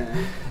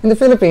 In the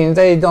Philippines,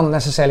 they don't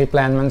necessarily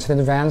plan months in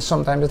advance.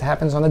 Sometimes it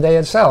happens on the day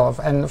itself,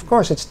 and of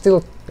course, I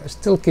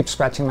still keep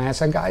scratching my head.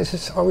 So,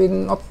 guys, are we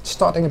not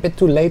starting a bit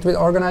too late with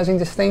organizing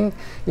this thing?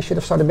 We should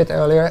have started a bit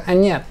earlier.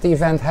 And yet, the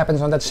event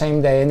happens on that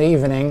same day in the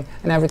evening,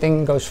 and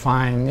everything goes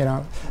fine.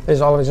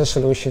 There's always a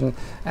solution,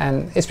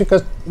 and it's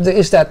because there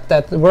is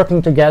that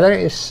working together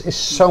is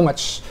so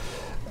much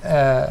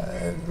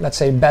let's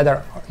say,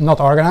 better not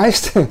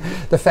organized.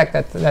 The fact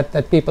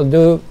that people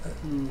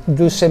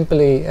do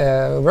simply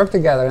work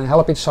together and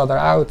help each other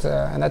out,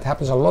 and that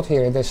happens a lot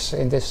here in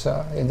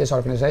this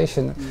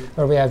organization,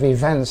 where we have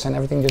events and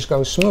everything just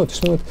goes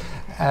smooth.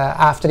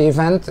 After the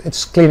event,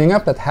 it's cleaning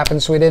up that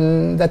happens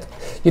within that.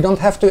 You don't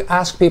have to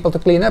ask people to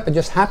clean up; it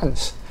just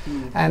happens.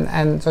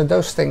 And so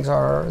those things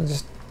are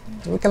just,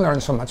 we can learn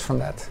so much from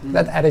that.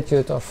 That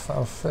attitude of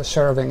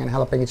serving and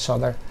helping each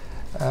other.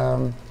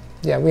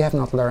 Yeah, we have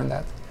not learned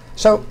that.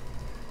 So,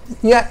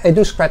 yeah, I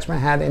do scratch my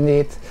head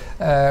indeed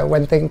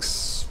when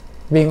things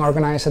being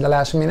organized at the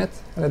last minute,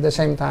 and at the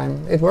same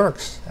time it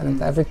works.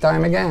 And every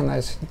time again,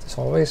 it's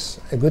always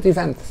a good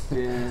event.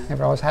 And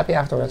we're always happy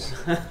afterwards.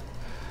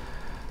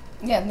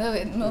 Yeah,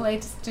 no way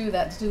to do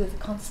that, to do with the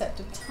concept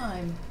of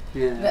time.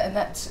 And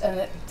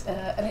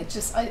it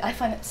just, I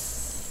find it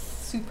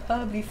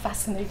superbly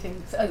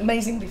fascinating,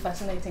 amazingly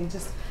fascinating,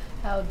 just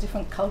how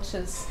different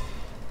cultures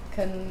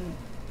can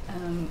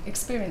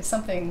experience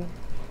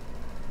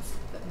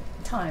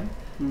time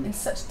in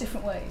such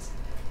different ways.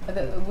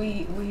 That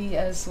we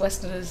as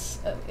Westerners,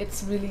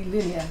 it's really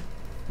linear,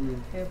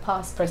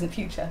 past, present,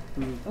 future.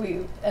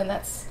 We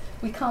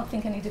can't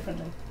think any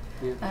differently.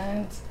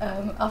 And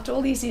after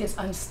all these years,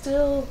 I'm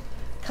still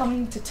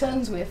coming to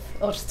terms with,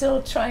 or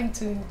still trying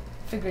to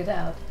figure it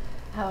out,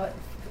 how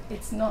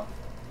it's not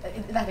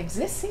that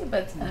exists here,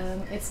 but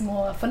it's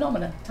more a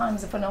phenomenon. Time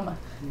is a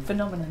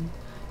phenomenon,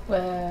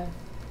 where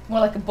more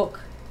like a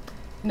book,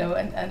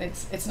 and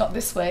it's not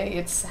this way.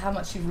 It's how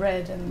much you've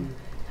read and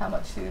how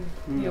much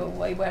you're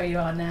where you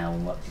are now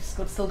and what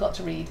you've still got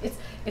to read.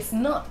 It's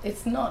not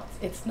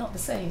the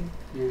same,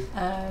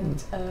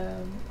 and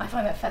I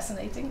find that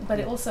fascinating. But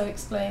it also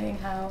explaining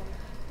how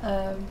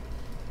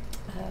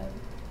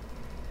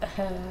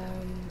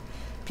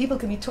people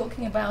can be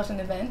talking about an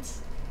event,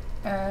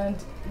 and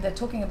they're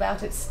talking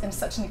about it in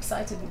such an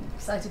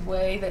excited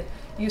way that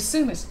you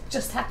assume it's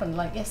just happened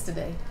like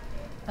yesterday,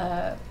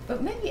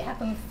 but maybe it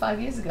happened 5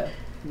 years ago.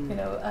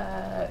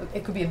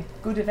 It could be a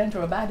good event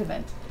or a bad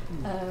event.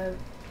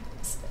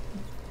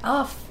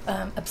 Our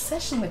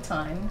obsession with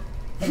time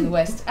in the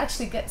West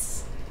actually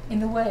gets in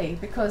the way,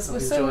 because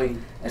we're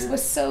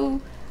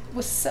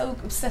so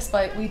obsessed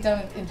by it. We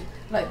don't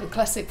like the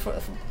classic.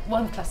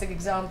 One classic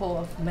example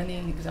of many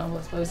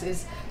examples, I suppose,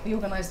 is we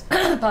organised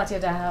a party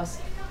at our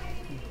house,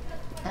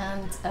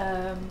 and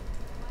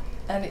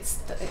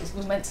it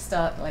was meant to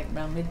start like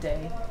around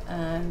midday,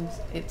 and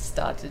it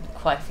started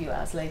quite a few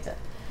hours later.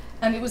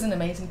 And it was an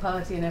amazing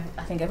party, and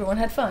I think everyone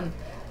had fun.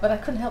 But I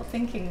couldn't help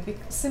thinking,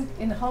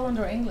 in Holland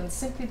or England,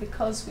 simply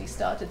because we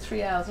started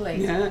 3 hours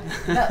late,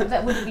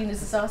 that would have been a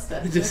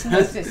disaster. That's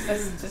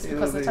just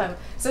because of the time.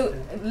 So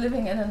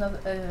living in in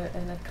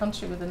a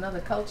country with another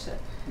culture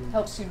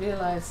helps you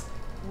realise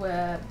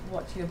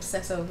what you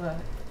obsess over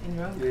in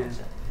your own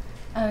culture.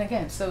 And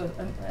again, so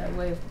a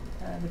way of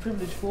the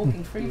privilege of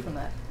walking free from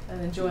that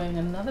and enjoying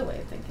another way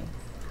of thinking.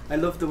 I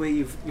love the way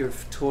you're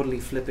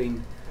totally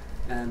flipping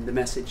the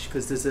message,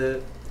 because there's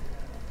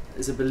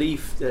a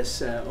belief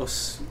that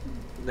us,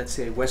 let's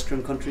say,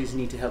 Western countries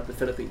need to help the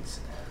Philippines,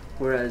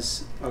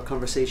 whereas our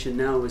conversation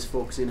now is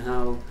focusing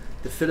how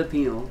the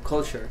Filipino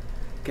culture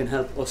can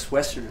help us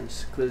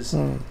Westerners, because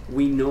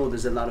we know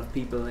there's a lot of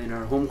people in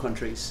our home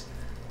countries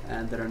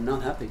that are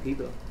not happy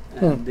people,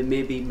 and they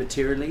may be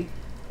materially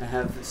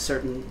have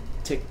certain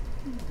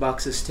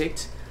boxes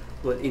ticked,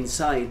 but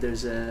inside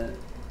there's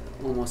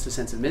almost a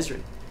sense of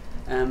misery.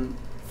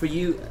 For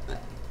you,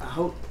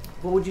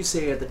 what would you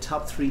say are the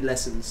top 3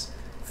 lessons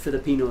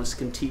Filipinos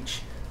can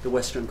teach the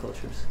Western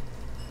cultures?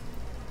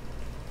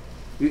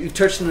 You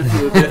touched on a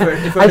few.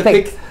 I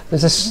think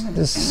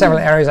there's several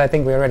areas I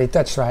think we already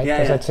touched, right?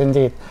 Because that's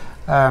indeed.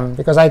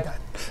 Because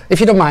if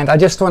you don't mind, I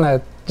just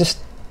want to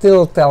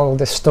still tell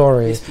this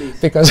story.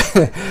 Please. Because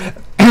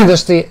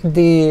just it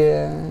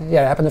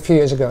happened a few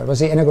years ago. It was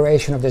the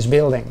inauguration of this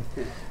building.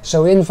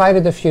 So we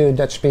invited a few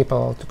Dutch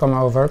people to come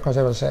over, because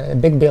it was a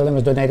big building,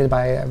 was donated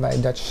by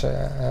Dutch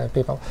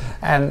people,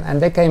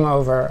 and they came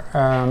over,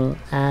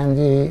 and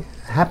the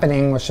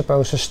happening was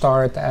supposed to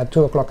start at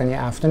 2 o'clock in the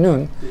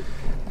afternoon,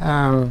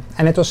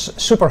 and it was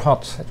super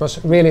hot. It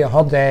was really a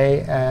hot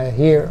day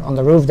here on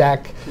the roof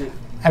deck.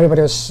 There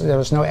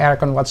was no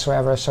aircon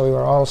whatsoever, so we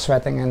were all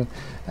sweating, and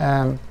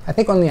I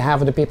think only half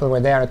of the people were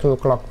there at 2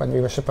 o'clock when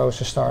we were supposed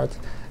to start.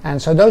 And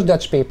so those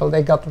Dutch people,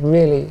 they got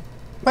really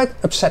quite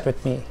upset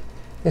with me.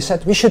 They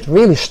said, we should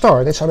really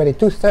start, it's already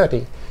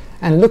 2:30,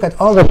 and look at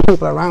all the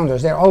people around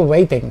us, they're all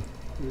waiting.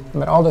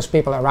 But all those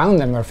people around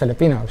them were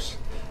Filipinos.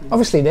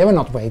 Obviously they were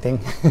not waiting.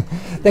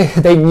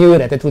 they knew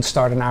that it would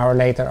start an hour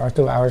later or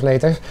 2 hours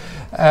later.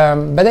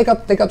 But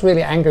they got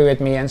really angry with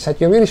me and said,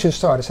 you really should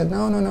start. I said,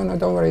 no,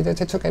 don't worry,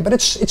 it's okay. But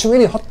it's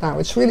really hot now,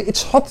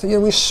 it's hot,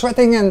 we're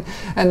sweating,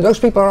 and those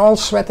people are all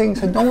sweating.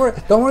 So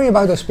don't worry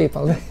about those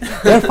people,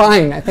 they're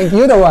fine. I think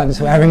you're the ones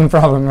who are having a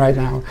problem right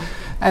now.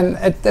 And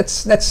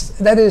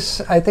that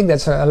is I think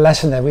that's a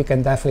lesson that we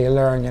can definitely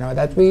learn.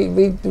 That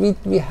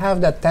we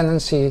have that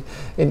tendency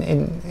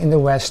in the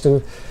West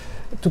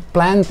to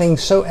plan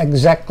things so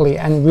exactly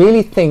and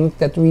really think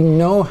that we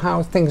know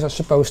how things are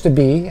supposed to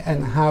be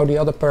and how the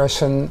other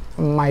person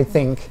might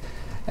think,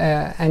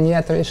 and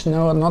yet there is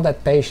not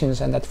that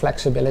patience and that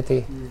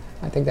flexibility.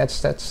 I think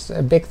that's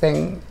a big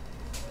thing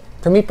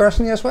for me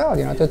personally as well,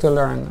 to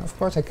learn. Of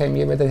course, I came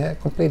here with a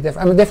complete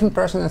different. I'm a different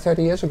person than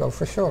 30 years ago,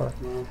 for sure.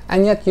 Wow.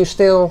 And yet you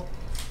still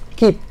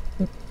keep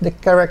the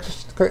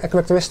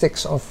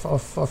characteristics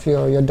of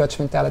your Dutch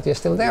mentality is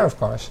still there, of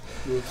course.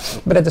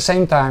 But at the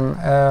same time,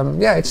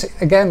 it's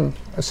again,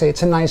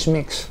 it's a nice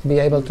mix. Be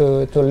able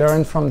to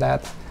learn from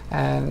that,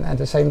 and at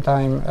the same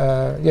time,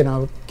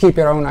 keep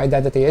your own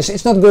identity.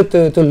 It's not good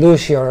to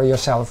lose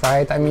yourself,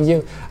 right? I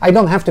mean, I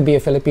don't have to be a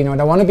Filipino,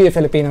 and I want to be a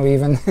Filipino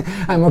even.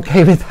 I'm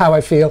okay with how I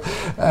feel.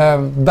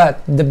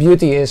 But the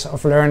beauty is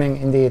of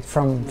learning indeed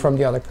from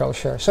the other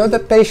culture. So the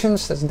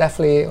patience, that's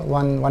definitely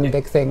one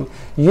big thing.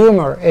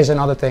 Humor is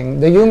another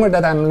thing. The humor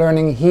that I'm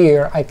learning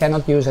here, I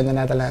cannot use in the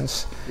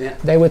Netherlands. Yeah.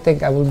 They would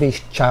think I will be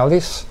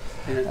childish.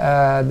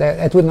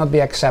 It would not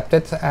be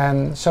accepted,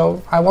 and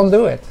so I won't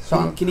do it.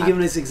 So can you give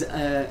us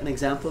an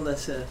example?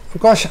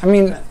 Gosh, I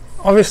mean,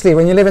 obviously,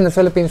 when you live in the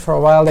Philippines for a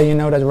while, then you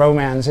know that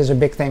romance is a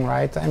big thing,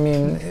 right? I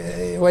mean,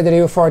 whether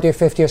you're 40 or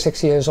 50 or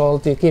 60 years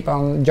old, you keep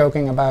on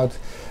joking about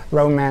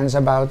romance,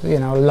 about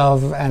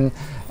love, and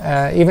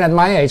even at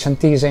my age, I'm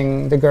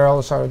teasing the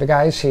girls or the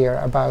guys here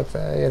about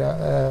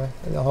the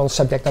whole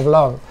subject of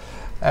love.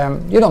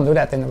 You don't do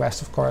that in the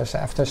West, of course.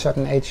 After a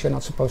certain age, you're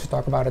not supposed to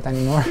talk about it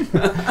anymore.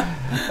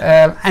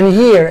 And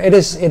here, it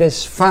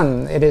is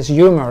fun. It is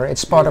humor.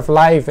 It's part of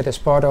life. It is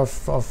part of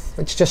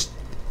it's just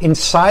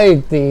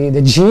inside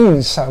the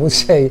genes, I would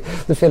say,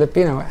 the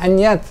Filipino. And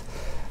yet,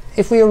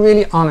 if we are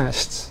really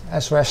honest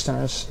as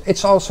Westerners,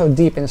 it's also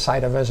deep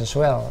inside of us as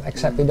well.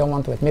 Except we don't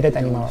want to admit it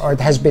anymore, or it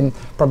has been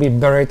probably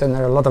buried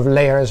under a lot of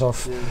layers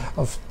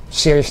of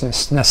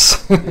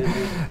seriousness.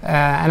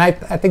 And I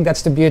think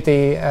that's the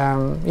beauty.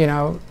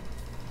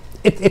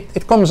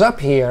 It comes up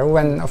here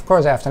when, of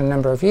course, after a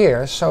number of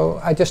years. So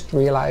I just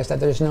realized that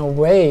there's no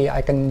way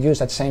I can use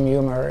that same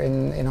humor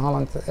in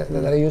Holland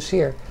that I use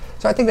here.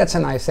 So I think that's a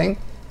nice thing.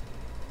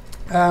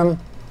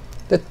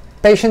 The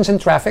patience in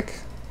traffic,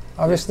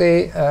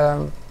 obviously,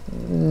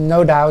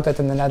 no doubt that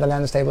in the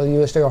Netherlands they will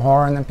use their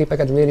horn and people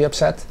get really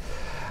upset.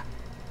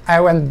 I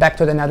went back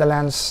to the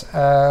Netherlands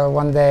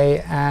one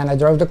day and I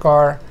drove the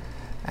car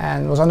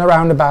and was on a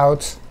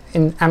roundabout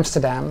in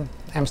Amsterdam.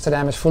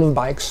 Amsterdam is full of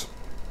bikes.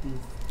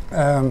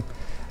 And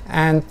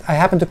I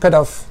happened to cut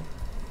off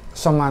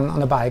someone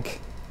on a bike,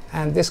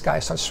 and this guy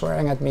starts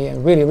swearing at me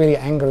and really, really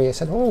angry. I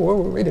said,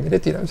 "Oh, wait a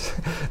minute,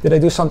 did I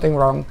do something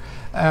wrong?"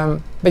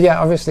 But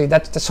yeah, obviously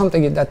that's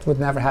something that would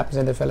never happen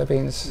in the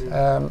Philippines.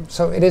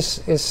 So it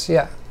is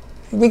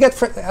we get,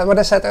 what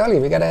I said earlier,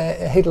 we get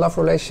a hate-love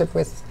relationship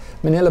with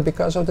Manila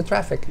because of the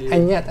traffic,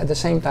 and yet at the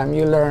same time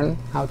you learn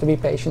how to be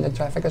patient in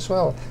traffic as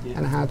well,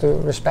 and how to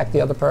respect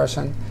the other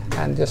person,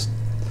 and just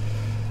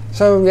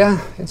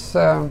it's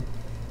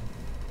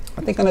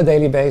I think on a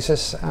daily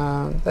basis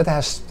that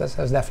has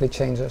definitely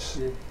changed us.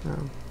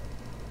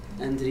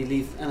 And did he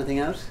leave anything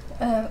out?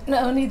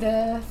 Not only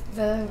the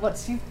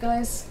what you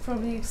guys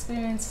probably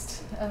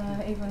experienced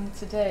even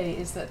today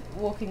is that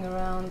walking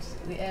around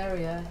the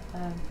area.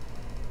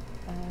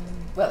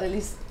 Well, at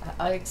least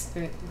I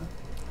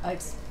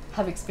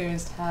have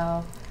experienced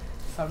how,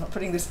 if I'm not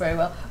putting this very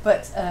well,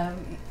 but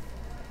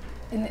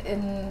in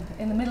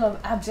the middle of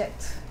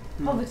abject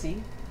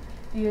poverty,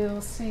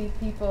 you'll see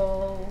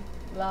people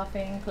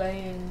laughing,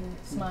 playing,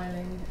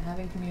 smiling,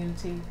 having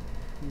community,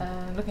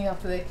 looking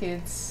after their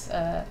kids.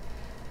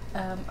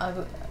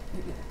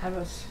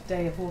 Average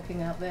day of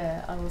walking out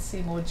there, I will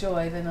see more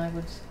joy than I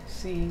would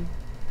see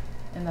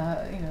in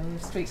the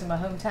streets of my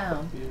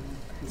hometown.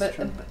 But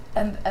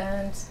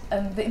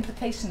and the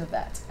implication of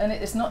that, and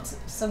it is not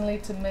suddenly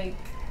to make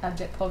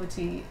abject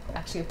poverty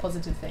actually a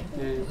positive thing.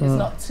 It's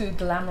not to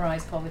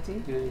glamorize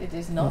poverty. It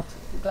is not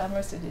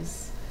glamorous. It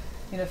is,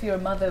 if you're a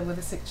mother with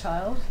a sick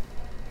child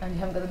and you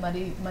haven't got the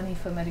money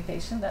for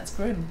medication, that's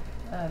grim.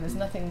 There's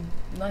nothing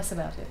nice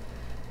about it.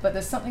 But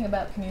there's something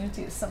about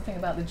community. There's something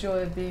about the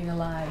joy of being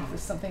alive.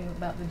 There's something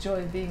about the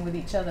joy of being with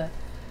each other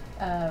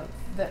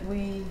that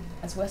we,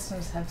 as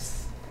Westerners,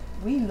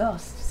 we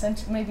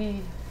lost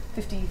maybe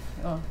 50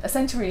 or a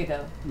century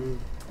ago.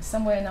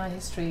 Somewhere in our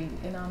history,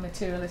 in our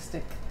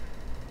materialistic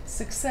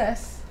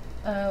success,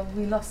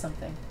 we lost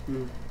something.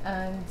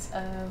 And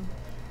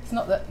it's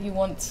not that you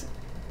want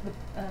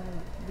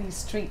these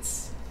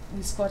streets,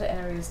 these squatter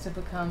areas to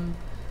become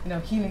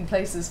healing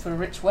places for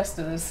rich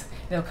Westerners.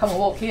 Come and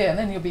walk here and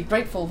then you'll be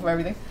grateful for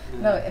everything.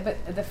 No,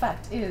 but the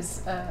fact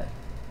is,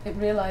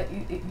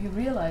 you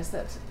realize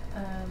that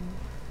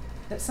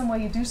that somewhere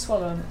you do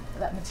swallow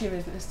that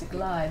materialistic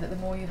lie that the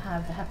more you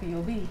have, the happier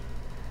you'll be.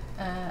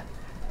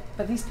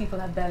 But these people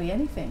have barely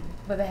anything,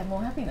 but they have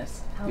more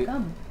happiness. How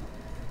come?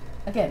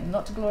 Again,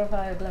 not to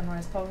glorify or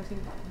glamorize poverty,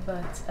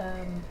 but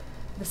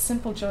the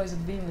simple joys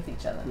of being with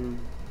each other.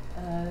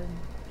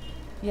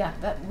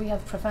 That we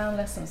have profound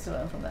lessons to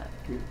learn from that.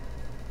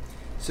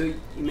 So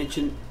you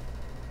mentioned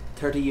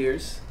 30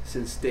 years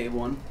since day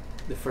one,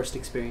 the first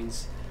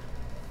experience.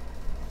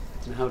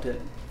 and how to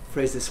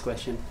phrase this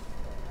question.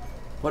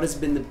 What has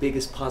been the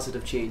biggest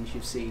positive change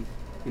you've seen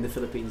in the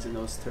Philippines in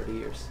those 30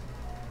 years?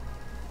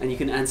 And you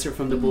can answer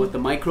from both the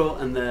micro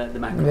and the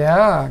macro.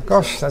 Yeah,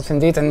 gosh, that's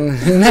indeed in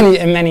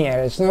many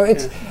areas. No,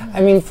 it's.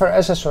 I mean, for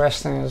us as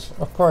Westerners,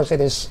 of course, it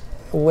is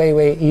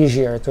way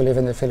easier to live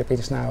in the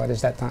Philippines now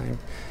as that time.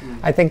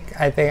 I think.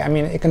 I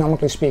mean,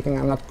 economically speaking,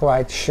 I'm not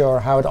quite sure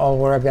how it all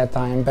worked that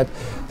time, but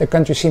the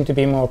country seemed to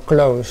be more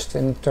closed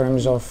in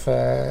terms of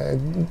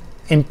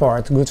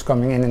import goods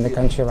coming in the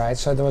country, right?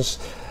 So there was.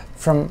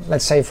 From,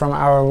 let's say, from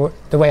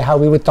the way how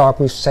we would talk,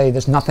 we say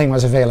nothing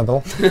was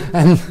available,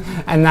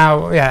 and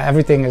now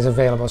everything is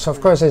available. So of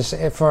course, it's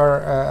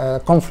for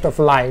comfort of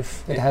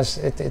life,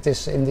 it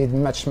is indeed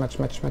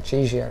much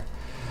easier.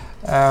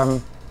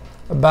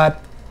 But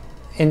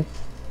in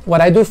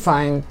what I do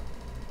find,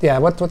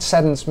 what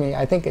saddens me,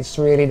 I think it's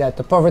really that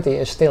the poverty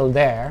is still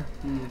there,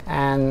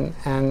 and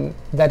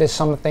that is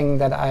something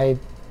that I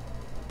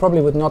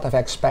probably would not have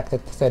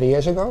expected 30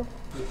 years ago.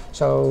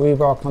 So we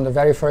walked on the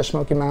very first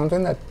Smoky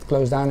Mountain that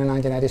closed down in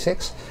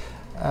 1996.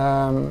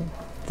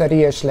 30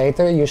 years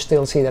later, you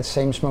still see that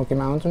same Smoky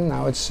Mountain.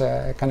 Now it's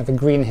kind of a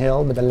green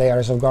hill, but the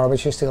layers of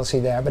garbage you still see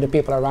there. But the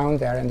people around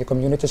there and the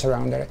communities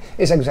around there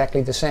is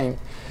exactly the same.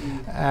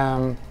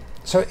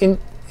 So in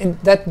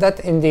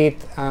that indeed,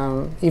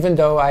 even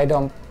though I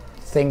don't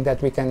think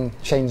that we can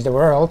change the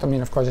world, I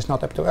mean, of course, it's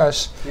not up to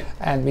us,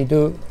 and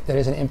there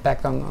is an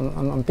impact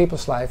on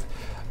people's life.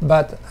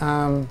 But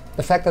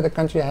the fact that the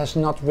country has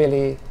not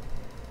really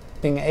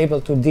been able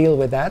to deal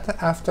with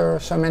that after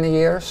so many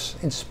years,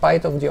 in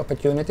spite of the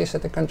opportunities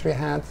that the country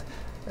had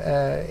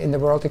in the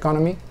world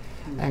economy,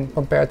 and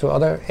compared to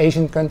other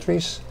Asian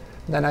countries,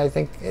 then I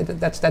think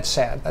that's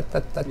sad.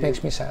 That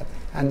makes me sad,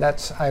 and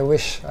I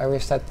wish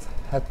that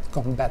had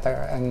gone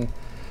better. And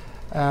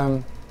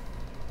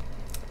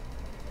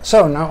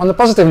so now on the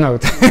positive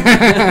note,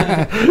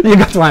 you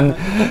got one.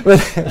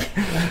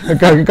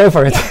 Go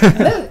for it.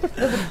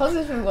 The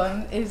positive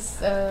one is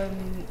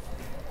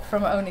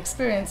from our own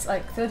experience.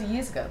 Like 30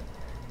 years ago,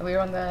 we were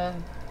on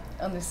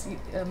this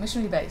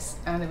missionary base,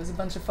 and there was a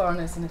bunch of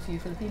foreigners and a few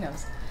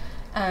Filipinos.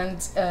 And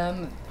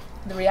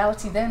the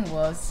reality then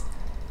was,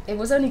 it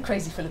was only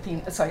crazy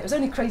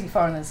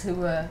foreigners who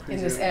were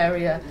in this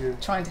area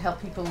trying to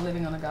help people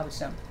living on a garbage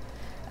dump.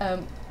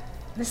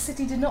 The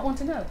city did not want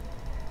to know.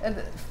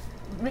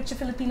 Richer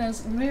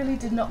Filipinos really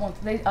did not want.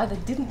 They either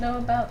didn't know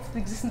about the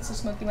existence of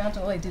Smoky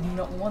Mountain, or they did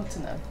not want to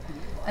know.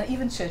 And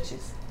even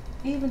churches,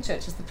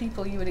 the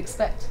people you would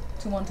expect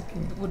to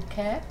would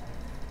care.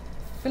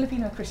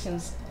 Filipino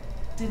Christians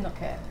did not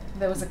care.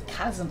 There was a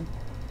chasm,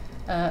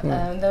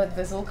 and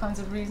there's all kinds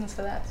of reasons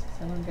for that. So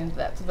I won't go into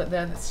that, but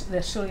there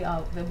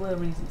were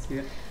reasons.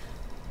 Yeah.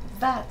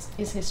 That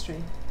is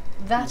history.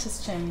 That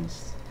has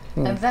changed,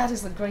 and that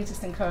is the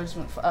greatest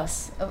encouragement for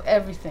us of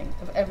everything,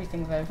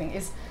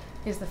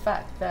 is the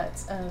fact that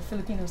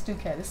Filipinos do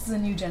care. This is a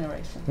new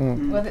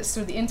generation. Whether it's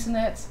through the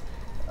internet,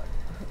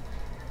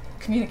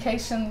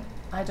 communication,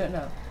 I don't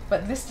know.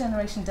 But this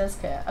generation does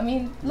care. I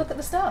mean, look at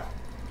the staff.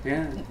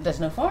 Yeah. There's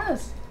no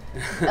foreigners.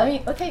 I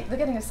mean, okay, they're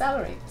getting a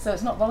salary, so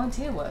it's not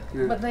volunteer work.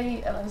 Yeah. But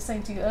I was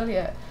saying to you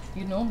earlier,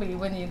 you normally,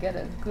 when you get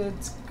a good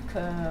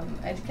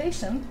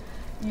education,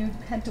 you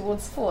head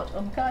towards Fort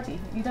or Makati.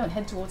 You don't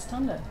head towards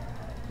Tondo.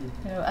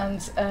 You know,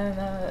 and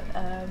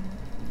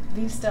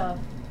these staff,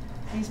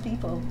 these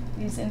people,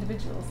 these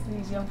individuals,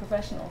 these young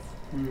professionals,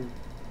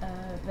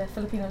 they're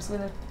Filipinos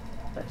with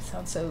that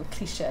sounds so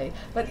cliche,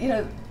 but you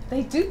know,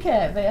 they do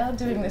care. They are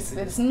doing this.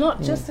 It's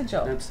not just a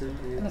job.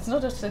 Absolutely. And it's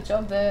not just a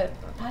job. They're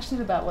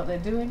passionate about what they're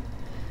doing.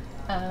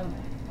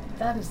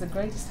 That is the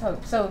greatest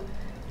hope. So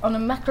on a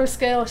macro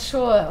scale,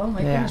 sure, oh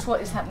my goodness,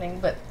 what is happening?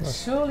 But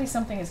surely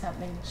something is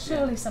happening.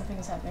 Surely something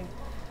is happening.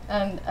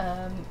 And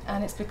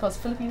it's because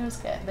Filipinos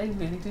care. They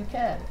really do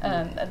care.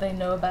 And they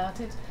know about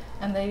it.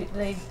 And they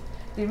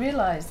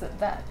realize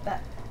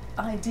that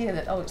idea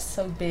that, oh, it's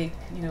so big,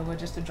 you know, we're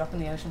just a drop in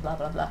the ocean, blah,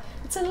 blah, blah.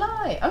 It's a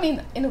lie. I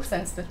mean, in a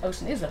sense, the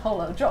ocean is a whole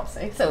lot of drops,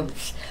 eh? So,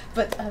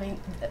 but I mean,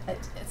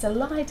 it's a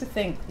lie to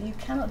think that you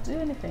cannot do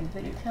anything,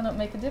 that you cannot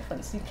make a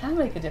difference. You can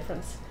make a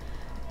difference.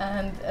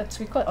 And to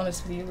be quite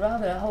honest with you,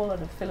 rather a whole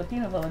lot of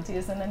Filipino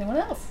volunteers than anyone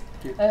else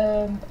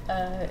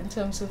in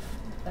terms of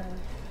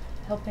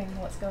helping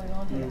what's going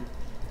on here.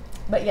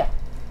 But yeah,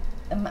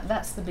 and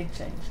that's the big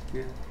change.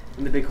 Yeah.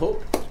 And the big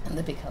hope. And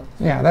the big hope.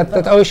 Yeah,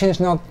 that ocean is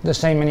not the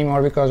same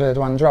anymore because of that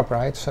one drop,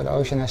 right? So the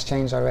ocean has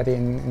changed already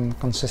in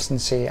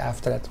consistency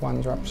after that one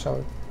drop.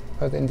 So,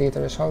 but indeed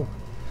there is hope.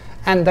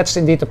 And that's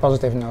indeed a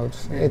positive note.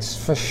 Yeah. It's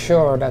for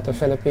sure that the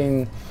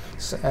Philippine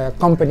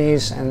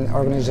companies and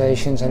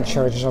organizations and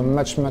churches are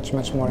much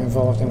more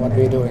involved in what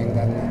we're doing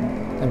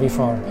than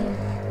before.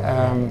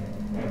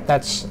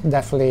 That's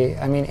definitely,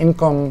 I mean,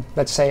 income,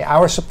 let's say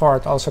our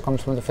support also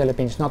comes from the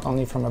Philippines, not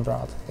only from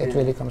abroad. It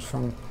really comes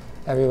from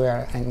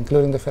everywhere, and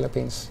including the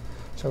Philippines.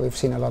 So we've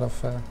seen a lot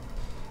of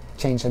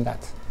change in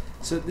that.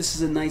 So this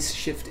is a nice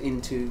shift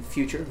into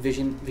future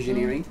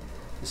visioneering.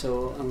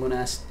 So I'm going to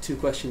ask two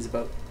questions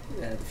about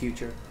the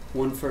future.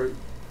 One for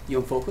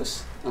Young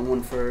Focus and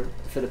one for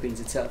the Philippines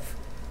itself.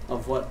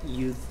 of what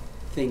you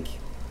think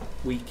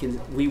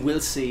we will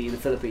see in the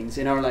Philippines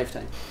in our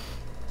lifetime?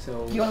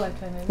 So your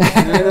lifetime, maybe.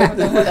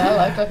 Our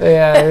lifetime.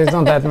 Yeah, it's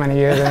not that many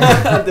years.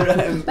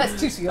 Let's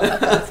choose your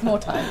lifetime. It's more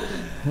time.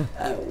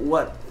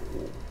 What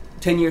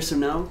 10 years from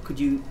now,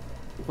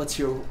 what's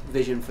your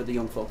vision for the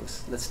Young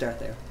Focus? Let's start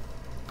there.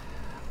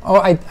 Oh,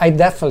 I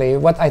definitely.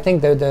 What I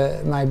think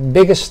my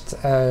biggest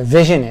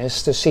vision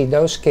is to see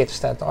those kids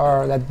that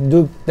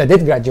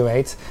did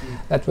graduate,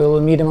 that we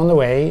will meet them on the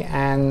way,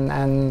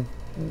 and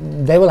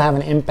they will have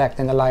an impact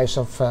in the lives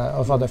of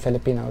other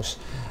Filipinos.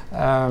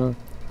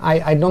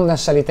 I don't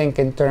necessarily think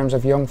in terms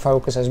of Young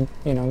Focus as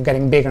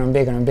getting bigger and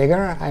bigger and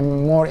bigger.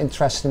 I'm more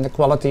interested in the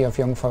quality of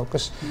Young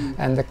Focus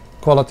and the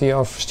quality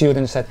of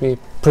students that we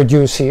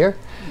produce here,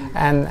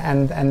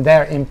 and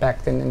their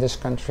impact in this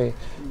country.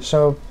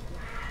 So.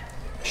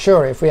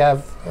 Sure, if we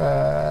have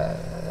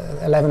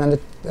 1,100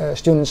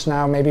 students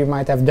now, maybe we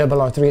might have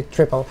double or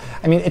triple.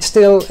 I mean,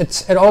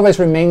 it always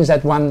remains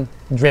that one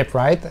drip,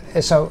 right?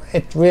 So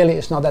it really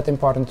is not that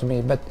important to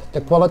me, but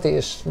the quality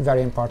is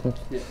very important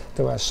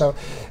to us. So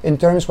in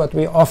terms what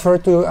we offer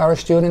to our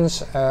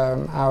students,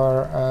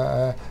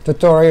 our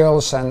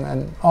tutorials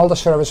and all the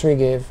service we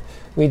give,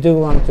 we do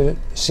want to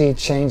see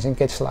change in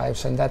kids'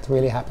 lives, and that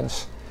really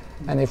happens.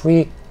 And if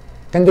we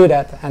can do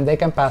that and they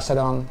can pass it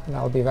on, and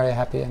I'll be very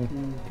happy and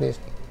pleased.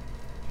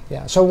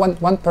 Yeah, so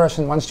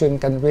one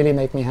student can really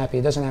make me happy.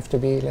 It doesn't have to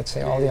be, let's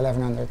say, all the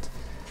 1,100.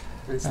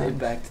 And it's the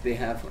impact they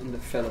have on the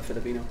fellow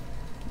Filipino.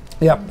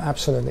 Yeah,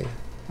 absolutely.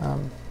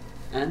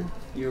 And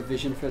your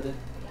vision for the...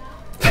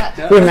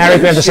 We're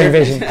married, we have the same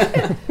vision.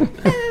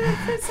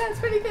 That sounds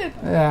pretty good.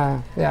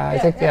 I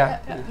think.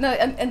 No,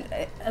 and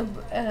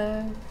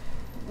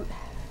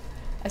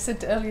I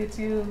said earlier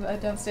to you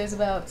downstairs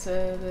about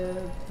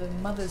the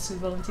mothers who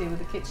volunteer with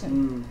the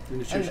kitchen. The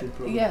nutrition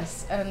program.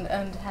 Yes,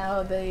 and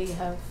how they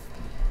have,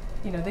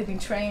 they've been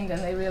trained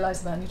and they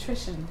realise about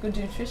nutrition, good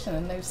nutrition,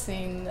 and they've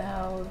seen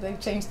how they've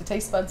changed the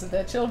taste buds of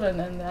their children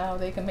and how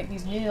they can make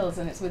these meals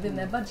and it's within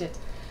their budget.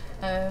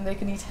 And they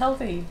can eat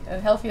healthy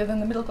and healthier than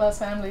the middle class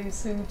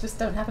families who just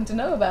don't happen to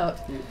know about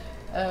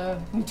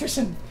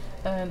nutrition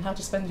and how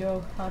to spend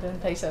your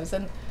hard-earned pesos.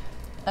 And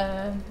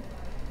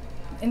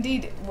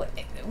indeed,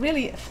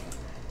 really,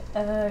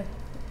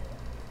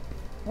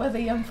 whether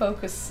Young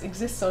Focus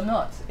exists or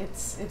not,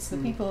 it's the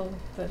people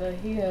that are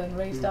here and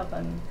raised up,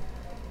 and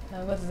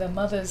whether they're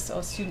mothers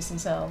or students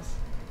themselves.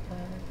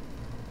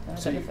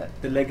 So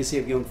the legacy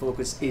of Young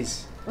Focus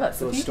is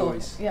those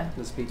stories. Yeah,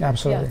 those people.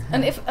 Absolutely. Yeah.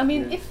 And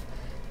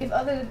if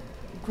other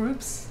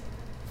groups,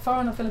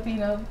 foreign or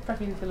Filipino,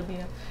 preferably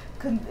Filipino,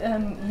 can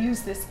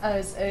use this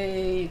as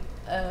a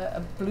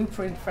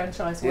blueprint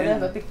franchise,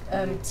 whatever,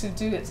 to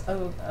do it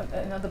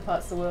in other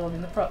parts of the world,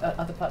 in the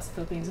other parts of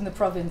the Philippines, in the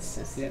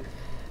provinces, in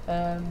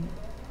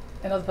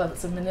other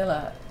parts of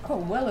Manila. Oh,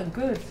 well and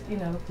good,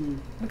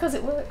 because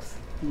it works.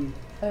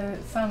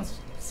 It sounds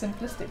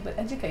simplistic, but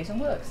education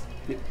works.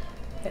 Yeah.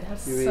 It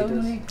has It really so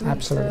does. many good.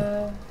 Absolutely.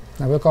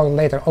 Now we'll call it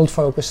later Old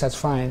Focus. That's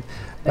fine,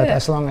 but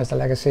as long as the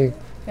legacy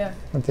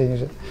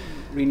continues,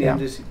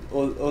 renamed it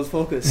Old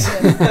Focus.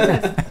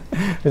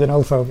 with an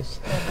Old Focus.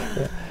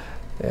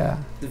 Yeah.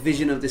 The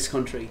vision of this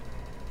country,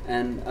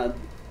 and I'll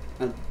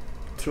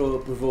throw a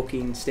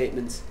provoking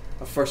statement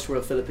of first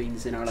world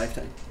Philippines in our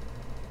lifetime.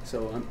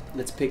 So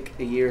let's pick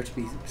a year to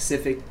be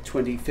specific,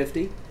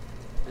 2050.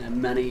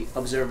 Many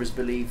observers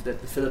believe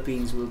that the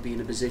Philippines will be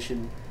in a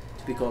position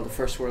to be called a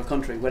first world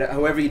country.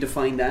 However you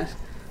define that,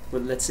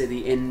 well, let's say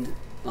the end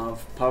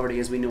of poverty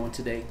as we know it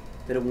today,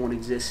 that it won't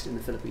exist in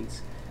the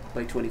Philippines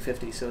by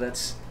 2050. So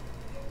that's,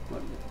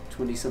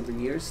 20-something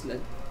years?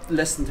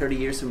 Less than 30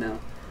 years from now.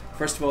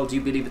 First of all, do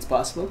you believe it's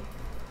possible?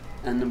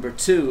 And number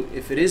two,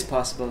 if it is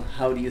possible,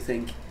 how do you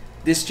think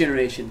this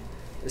generation,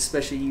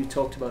 especially you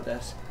talked about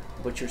that,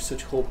 about your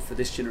such hope for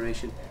this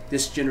generation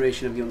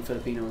of young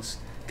Filipinos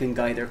can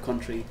guide their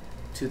country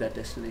to that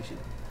destination?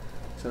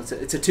 So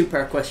it's a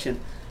two-part question.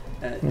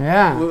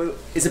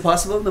 Is it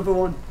possible, number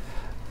one?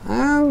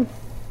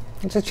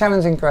 It's a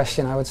challenging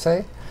question, I would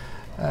say.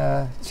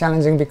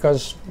 Challenging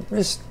because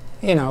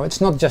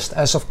it's not just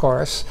us, of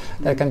course,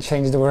 that can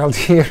change the world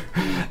here.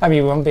 I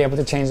mean, we won't be able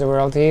to change the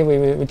world here.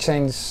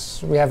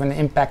 We have an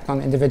impact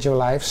on individual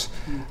lives.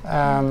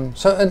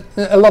 So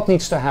a lot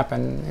needs to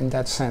happen in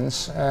that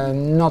sense.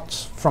 Not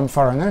from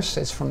foreigners,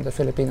 it's from the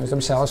Filipinos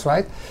themselves,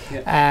 right?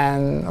 Yeah.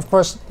 And of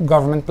course,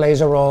 government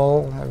plays a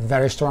role, a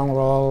very strong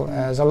role.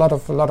 There's a lot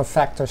of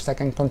factors that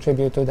can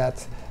contribute to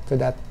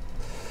that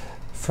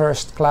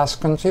first-class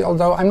country.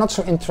 Although I'm not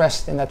so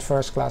interested in that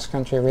first-class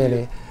country,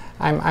 really.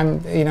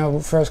 I'm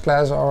first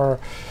class or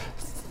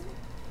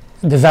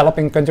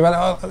developing country.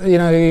 Well,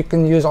 you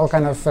can use all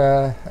kind of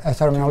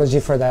terminology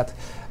for that.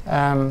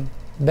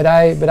 But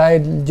I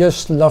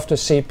just love to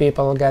see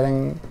people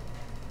getting,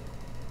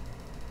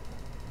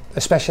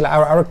 especially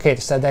our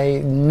kids, that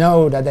they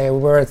know that they are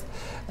worth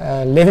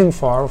living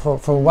for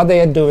what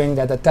they are doing,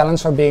 that the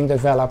talents are being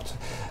developed,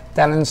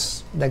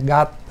 talents that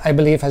God, I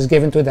believe, has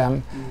given to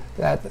them,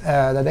 that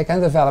they can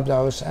develop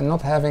those and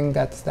not having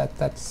that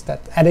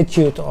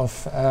attitude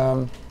of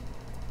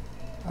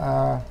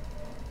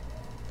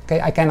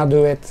okay, I cannot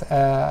do it,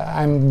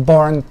 I'm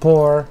born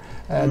poor,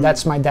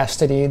 that's my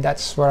destiny,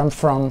 that's where I'm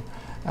from.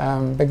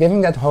 But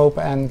giving that hope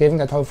and giving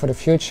that hope for the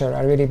future,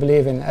 I really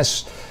believe in.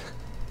 As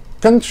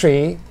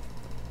country,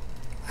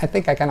 I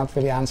think I cannot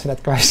really answer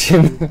that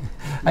question.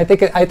 I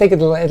think it a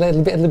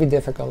little bit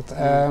difficult.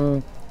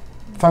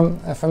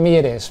 For me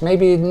it is.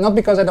 Maybe not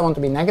because I don't want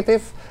to be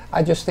negative,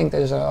 I just think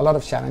there's a lot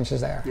of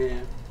challenges there.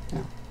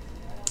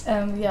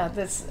 Yeah,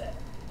 that's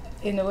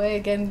in a way,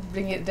 again,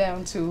 bring it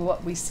down to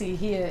what we see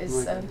here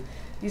is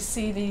you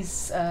see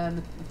these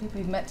the people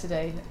you've met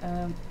today,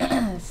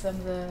 some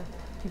of the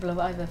people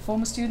are either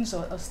former students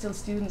or still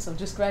students or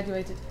just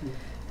graduated.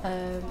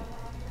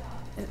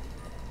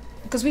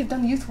 Because we've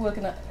done youth work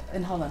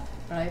in Holland,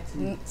 right?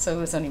 So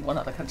there's only one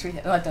other country,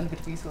 and I've done a bit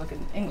of youth work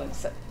in England,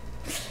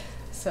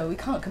 so we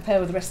can't compare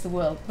with the rest of the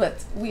world.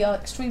 But we are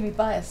extremely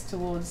biased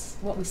towards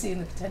what we see in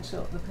the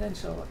potential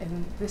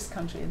in this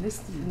country, in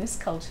this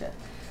culture,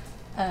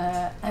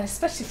 and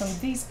especially from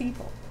these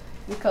people,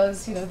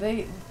 because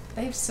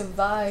they've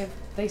survived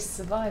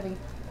in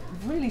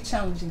really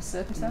challenging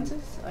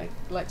circumstances. I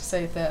like to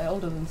say if they're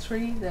older than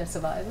 3, they're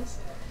survivors,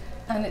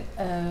 and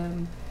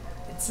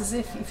it's as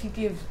if you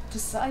give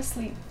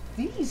precisely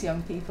these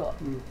young people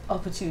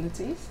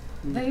opportunities,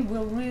 they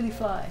will really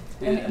fly.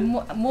 And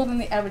more than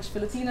the average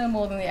Filipino,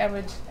 more than the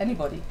average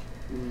anybody.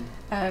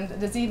 And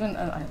there's even,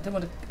 I don't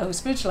want to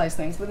spiritualize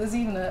things, but there's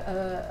even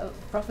a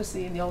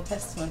prophecy in the Old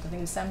Testament, I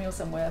think in Samuel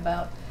somewhere,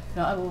 about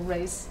I will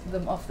raise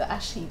them off the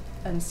ash heap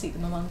and seat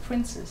them among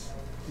princes.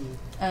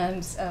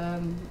 And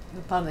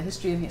part of the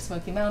history of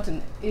Smoky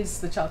Mountain is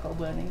the charcoal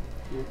burning,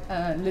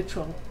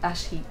 literal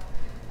ash heap.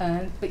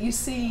 But you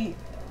see,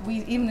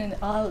 even in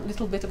our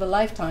little bit of a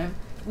lifetime,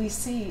 we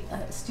see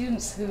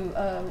students who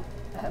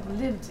have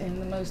lived in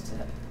the most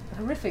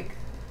horrific,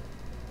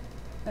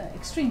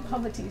 extreme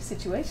poverty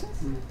situations,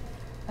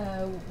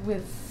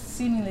 with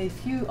seemingly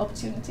few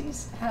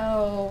opportunities.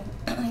 How,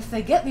 if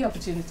they get the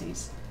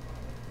opportunities,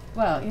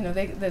 well,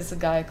 there's a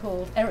guy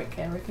called Eric,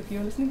 if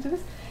you're listening to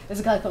this,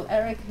 there's a guy called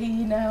Eric, he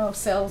now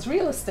sells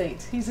real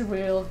estate. He's a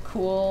real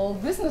cool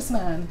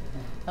businessman.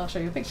 I'll show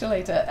you a picture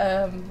later,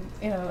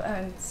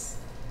 and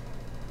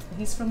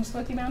he's from the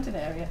Smoky Mountain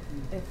area.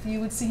 If you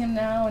would see him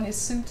now in his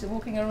suit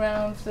walking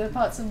around the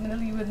parts of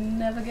Manila, you would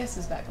never guess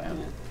his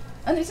background.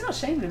 And he's not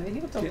ashamed of it, he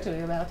will talk to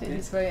you about it.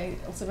 He's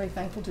also very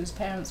thankful to his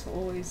parents for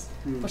always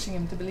pushing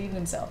him to believe in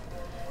himself.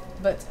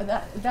 But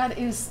that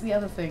is the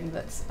other thing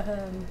that's,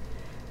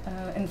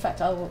 in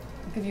fact, I'll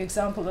give you an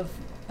example of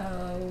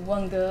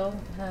one girl,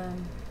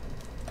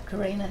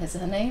 Karina is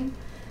her name.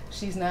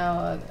 She's now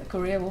a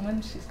career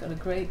woman. She's got a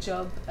great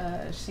job.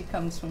 She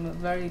comes from a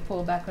very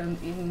poor background,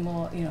 even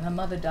more, her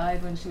mother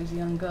died when she was a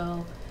young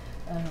girl.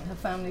 Her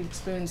family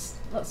experienced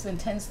lots of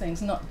intense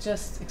things, not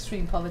just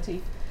extreme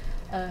poverty.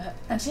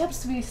 And she happens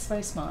to be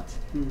very smart.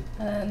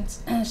 And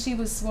she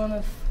was one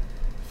of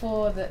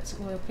 4 that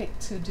were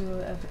picked to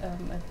do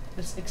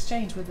this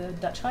exchange with a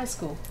Dutch high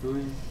school.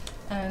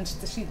 And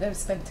they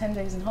spent 10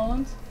 days in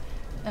Holland,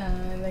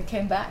 and they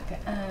came back,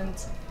 and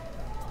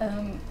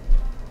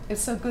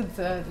it's so good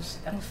that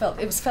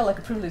it felt like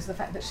a privilege, the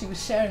fact that she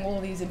was sharing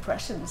all these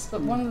impressions.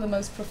 But one of the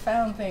most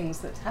profound things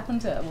that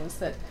happened to her was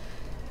that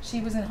she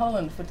was in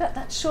Holland for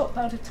that short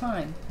amount of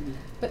time,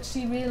 but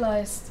she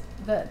realized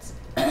that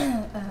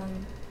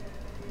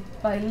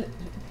by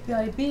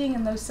being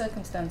in those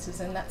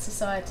circumstances in that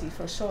society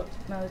for a short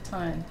amount of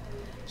time,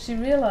 she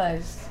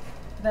realized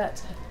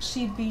that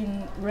she'd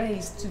been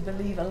raised to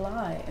believe a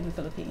lie in the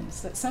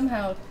Philippines, that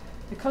somehow,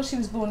 because she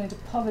was born into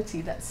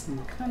poverty, that's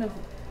kind of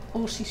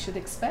all she should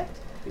expect.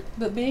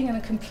 But being in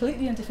a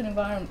completely different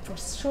environment for a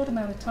short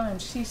amount of time,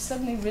 she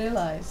suddenly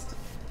realized,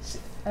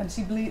 and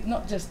she believed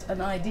not just an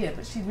idea,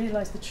 but she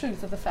realized the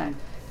truth of the fact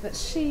that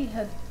she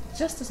had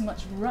just as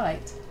much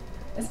right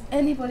as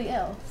anybody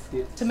else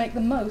to make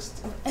the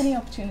most of any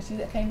opportunity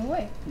that came her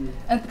way.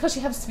 And because she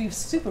happens to be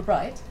super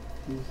bright,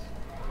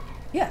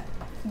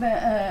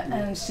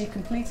 and she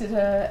completed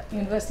her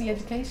university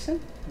education.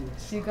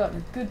 She got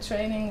a good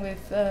training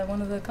with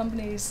one of the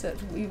companies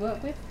that we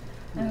work with,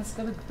 and has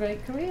got a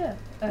great career.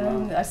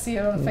 I see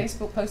her on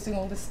Facebook posting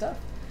all this stuff.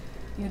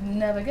 You'd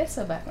never guess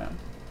her background.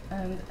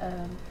 And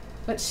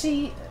but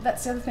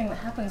that's the other thing that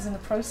happens in the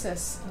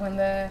process when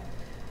they're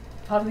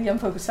part of the Young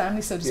Focus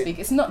family, so to speak.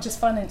 It's not just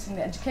financing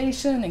the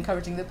education,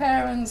 encouraging the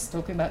parents,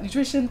 talking about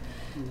nutrition,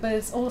 but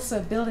it's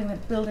also building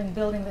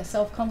their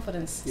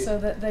self-confidence, so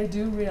that they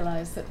do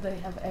realize that they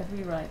have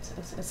every right.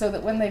 So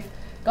that when they've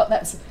got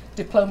that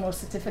diploma or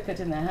certificate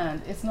in their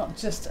hand, it's not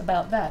just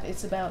about that.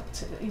 It's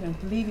about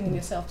believing in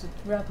yourself to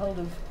grab hold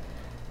of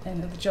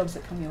the jobs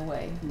that come your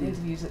way, the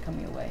interviews that come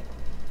your way.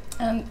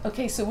 And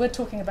okay, so we're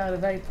talking about a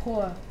very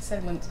poor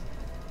segment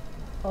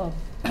of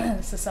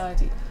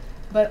society.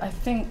 But I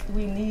think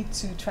we need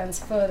to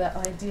transfer that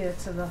idea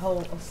to the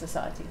whole of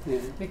society,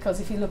 because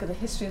if you look at the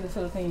history of the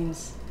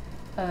Philippines,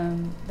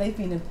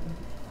 the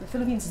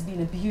Philippines has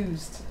been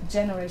abused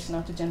generation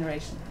after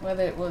generation,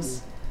 whether it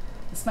was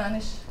the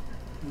Spanish,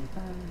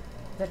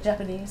 the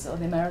Japanese, or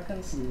the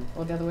Americans,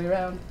 or the other way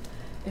around.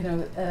 you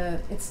know,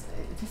 it's,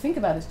 if you think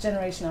about it, it's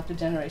generation after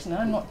generation.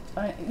 I'm not,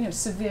 you know,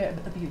 severe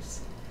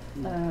abuse,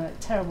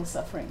 terrible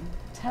suffering,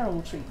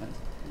 terrible treatment.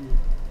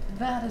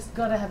 That has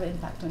got to have an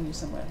impact on you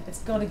somewhere. It's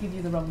got to give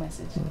you the wrong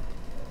message.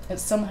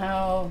 It's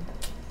somehow,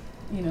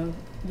 you know,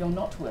 you're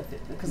not worth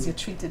it because you're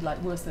treated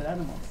like worse than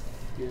animals.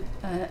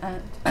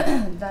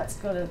 And that's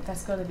got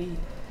to be.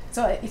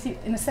 So if you,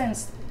 in a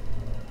sense,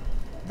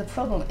 the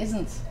problem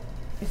isn't,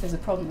 if there's a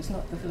problem, it's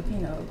not the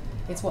Filipino.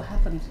 It's what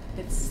happened.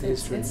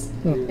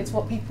 It's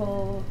what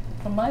people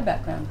from my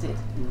background did.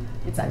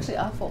 It's actually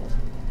our fault.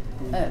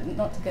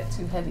 Not to get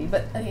too heavy,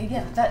 but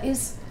yeah, that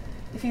is.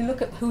 If you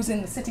look at who's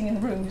sitting in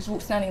the room,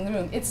 who's standing in the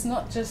room, it's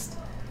not just,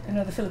 you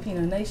know, the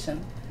Filipino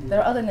nation. There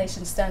are other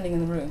nations standing in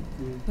the room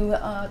who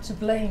are to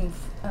blame,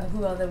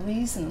 who are the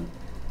reason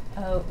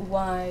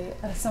why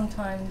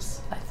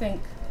sometimes I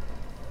think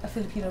a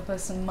Filipino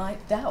person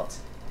might doubt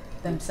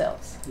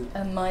themselves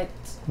and might,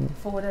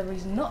 for whatever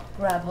reason, not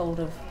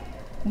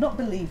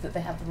believe that they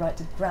have the right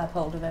to grab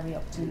hold of every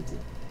opportunity.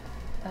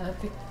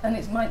 And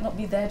it might not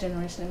be their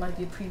generation, it might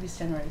be a previous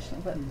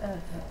generation, but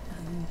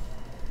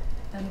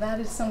and that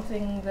is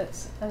something that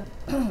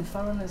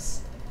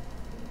foreigners,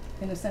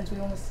 in a sense,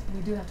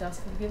 we do have to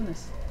ask for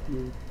forgiveness.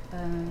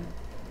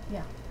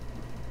 Yeah.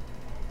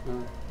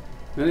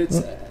 Well, it's.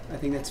 I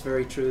think that's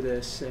very true.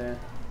 That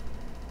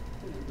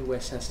the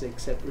West has to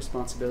accept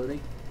responsibility,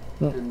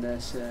 and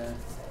that.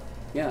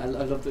 Yeah, I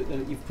love that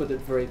you've put it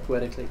very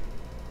poetically,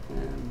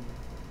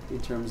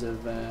 in terms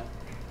of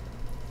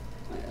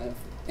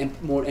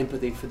more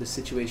empathy for the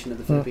situation of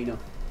the Filipino.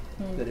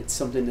 That it's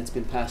something that's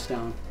been passed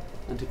down.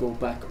 And to go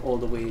back all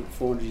the way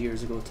 400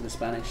 years ago to the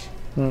Spanish,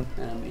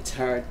 it's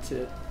hard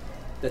to.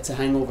 That's a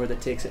hangover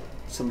that takes it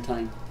some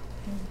time,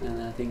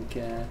 and I think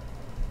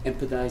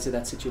empathise with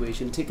that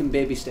situation, taking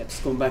baby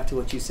steps. Going back to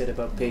what you said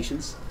about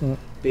patience,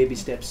 baby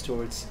steps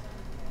towards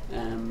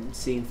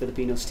seeing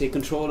Filipinos take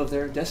control of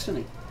their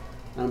destiny,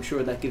 and I'm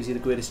sure that gives you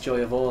the greatest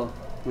joy of all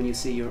when you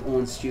see your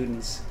own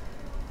students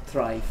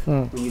thrive,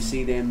 when you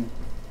see them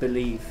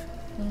believe,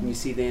 when you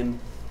see them.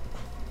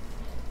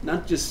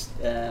 Not just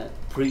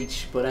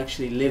preach, but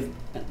actually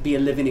be a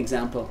living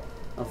example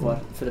of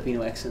what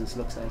Filipino excellence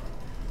looks like.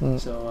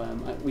 So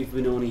we've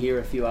been only here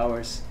a few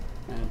hours,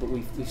 but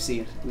we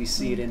see it. We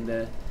see it in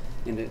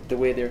the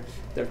way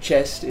their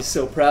chest is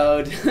so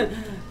proud,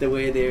 the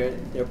way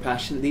they're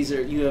passionate.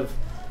 You have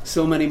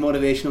so many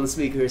motivational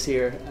speakers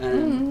here,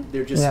 and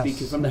they're just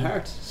speaking from the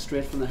heart,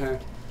 straight from the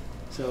heart.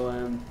 So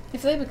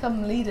if they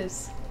become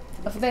leaders,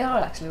 they are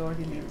actually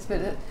already leaders.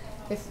 But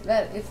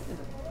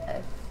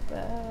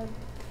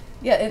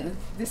in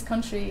this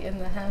country in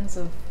the hands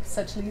of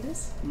such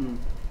leaders.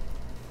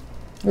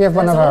 We have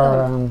one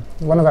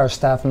of our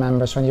staff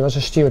members when he was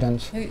a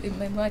student.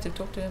 We might have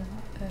talked to him.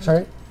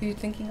 Sorry? Who are you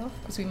thinking of?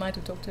 Because we might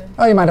have talked to him.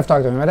 Oh, you might have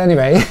talked to him, but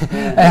anyway,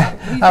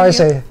 I would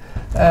say,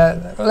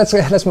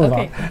 let's move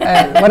on.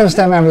 One of the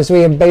staff members,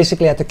 we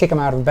basically had to kick him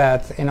out of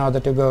bed in order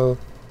to go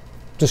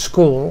to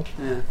school,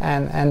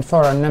 and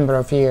for a number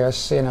of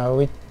years, you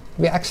know,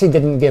 we actually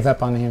didn't give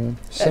up on him.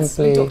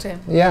 We talked to him.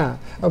 Yeah,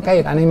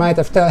 okay, and he might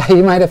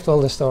have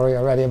told the story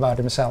already about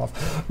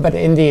himself. But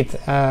indeed,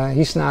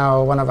 he's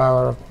now one of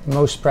our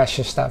most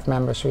precious staff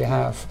members we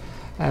have,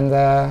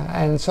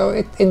 and so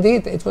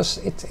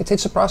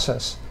it's a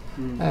process.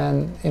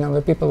 And you know,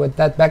 with people with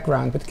that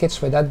background, with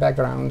kids with that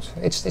background,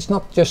 it's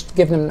not just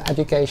give them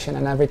education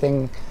and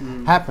everything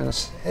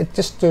happens.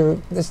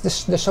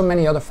 There's so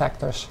many other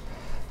factors.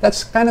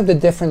 That's kind of the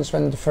difference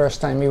when the first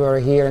time we were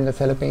here in the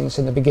Philippines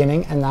in the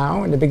beginning and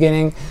now. In the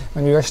beginning,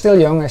 when we were still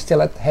young, I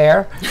still had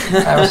hair.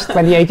 I was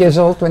 28 years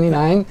old,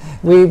 29.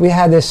 We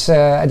had this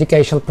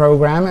educational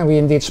program, and we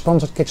indeed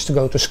sponsored kids to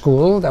go to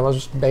school. That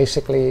was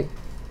basically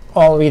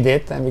all we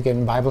did, and we gave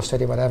them Bible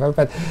study, whatever,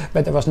 but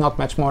there was not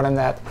much more than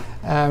that.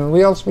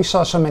 We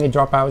saw so many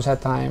dropouts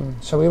at time.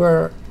 So we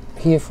were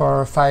here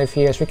for 5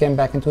 years. We came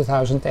back in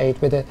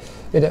 2008 with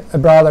a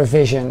broader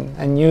vision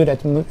and knew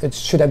that it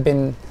should have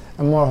been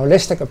a more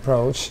holistic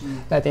approach,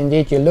 that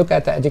indeed you look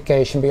at the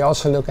education, we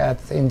also look at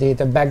indeed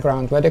the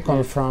background, where they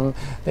come from.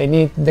 They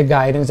need the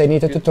guidance, they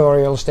need the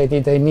tutorials, they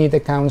need the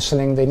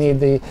counseling, they need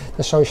the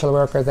social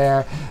worker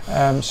there.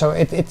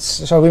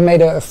 So we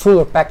made a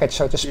fuller package,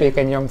 so to speak,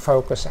 in Young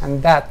Focus,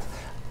 and that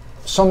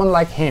someone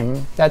like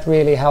him, that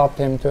really helped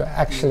him to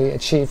actually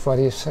achieve where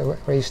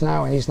he's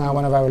now, and he's now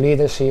one of our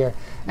leaders here,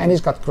 and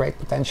he's got great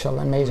potential,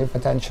 amazing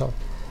potential.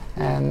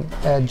 And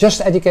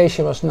just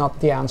education was not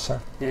the answer.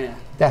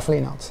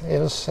 Definitely not. It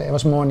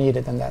was more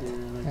needed than that.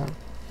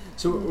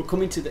 So we're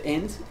coming to the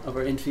end of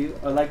our interview.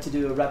 I'd like to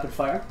do a rapid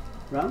fire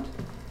round.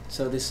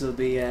 So this will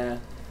be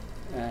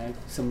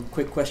some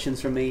quick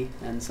questions from me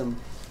and some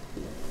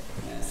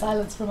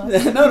silence from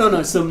us.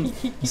 No. Some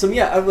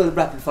I will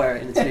rapid fire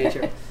in its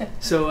nature.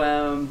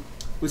 So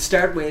we'll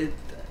start with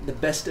the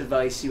best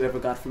advice you ever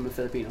got from a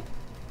Filipino.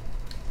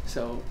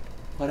 So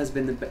what has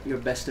been your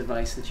best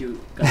advice that you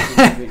got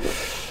from a Filipino?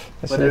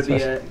 Whether it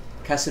be a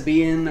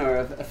Kasabian or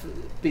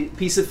a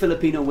piece of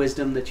Filipino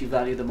wisdom that you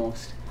value the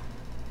most.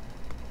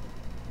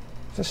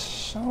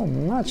 Just so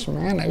much,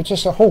 man. It's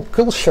just a whole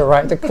culture,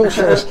 right? The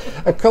culture is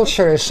a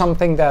culture is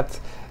something that,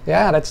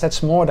 yeah,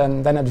 that's more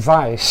than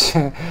advice,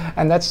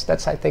 and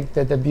that's I think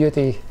the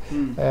beauty,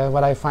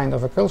 what I find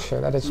of a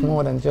culture, that it's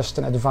more than just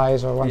an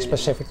advice or one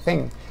specific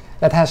thing.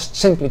 That has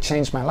simply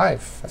changed my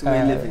life.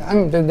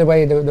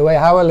 The way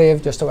how I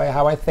live, just the way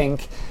how I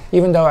think.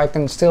 Even though I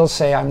can still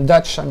say I'm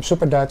Dutch, I'm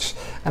super Dutch,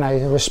 and I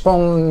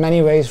respond in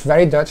many ways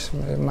very Dutch.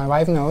 My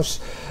wife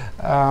knows.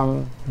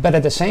 But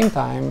at the same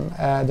time,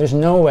 there's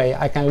no way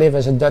I can live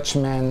as a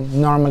Dutchman,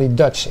 normally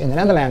Dutch in the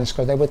Netherlands,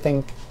 because they would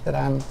think that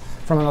I'm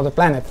from another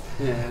planet.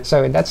 Yeah.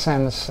 So in that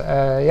sense,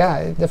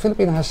 yeah, the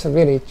Filipino has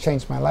really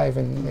changed my life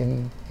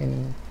in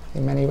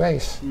many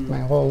ways.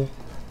 My whole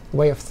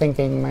way of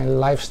thinking, my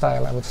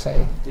lifestyle, I would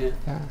say.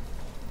 Yeah.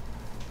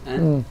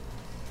 And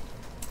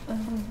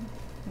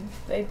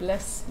they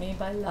bless me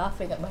by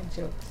laughing at my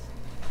jokes.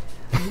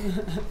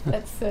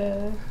 That's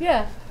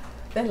yeah,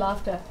 their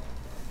laughter.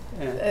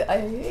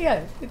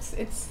 Yeah,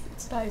 it's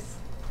nice.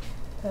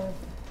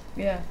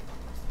 Yeah.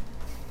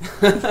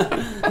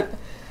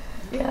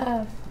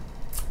 Yeah.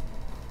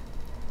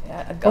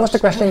 Yeah. What was the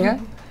question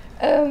again?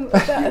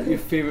 Your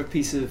favorite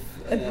piece of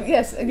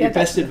yes, your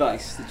best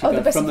advice that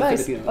you got from the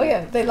Filipinos. Oh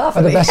yeah, they laugh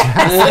at me.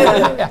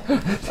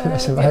 The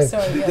best advice.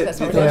 Sorry, yeah, that's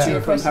what you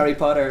were from Harry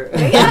Potter.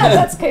 Yeah,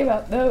 that came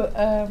out. No,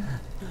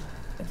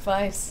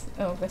 advice.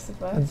 Oh, best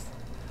advice.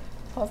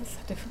 Oh, that's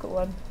a difficult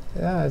one.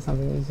 Yeah, it's not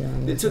an easy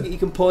one. It's okay, you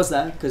can pause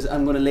that because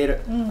I'm going to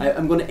later.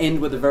 I'm going to end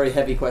with a very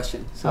heavy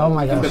question. So oh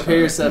my gosh! Prepare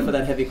yourself for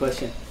that heavy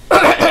question.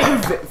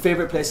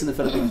 Favorite place in the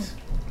Philippines?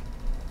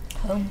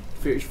 Home.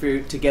 For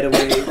to get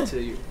away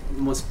to your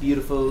most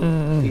beautiful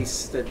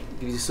piece that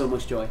gives you so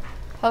much joy.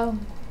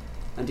 Home.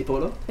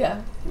 Antipolo?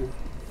 Yeah.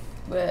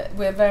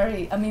 We're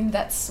very. I mean,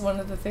 that's one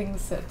of the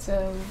things that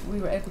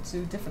we were able to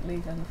do differently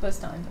than the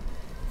first time.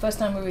 First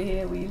time we were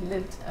here, we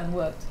lived and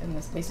worked in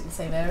this basically the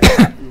same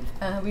area.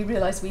 We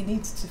realised we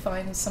needed to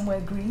find somewhere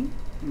green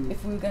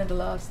if we were going to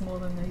last more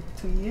than maybe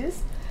 2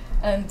 years,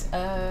 and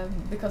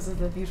because of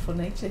the beautiful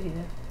nature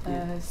here.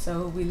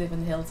 So we live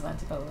in the hills of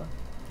Antipolo.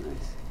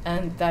 Nice.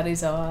 And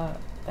that's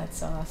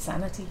our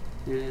sanity.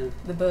 Yeah.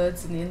 The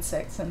birds and the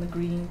insects and the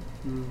green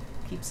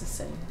keeps us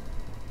sane.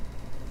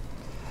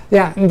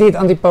 Yeah, indeed,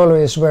 Antipolo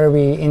is where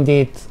we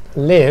indeed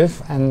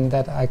live, and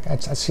that I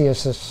see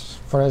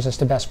for us as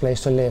the best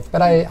place to live.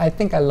 But I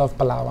think I love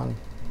Palawan.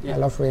 Yeah. I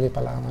love really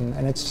Palawan,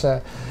 and it's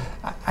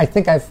I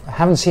think I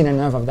haven't seen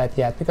enough of that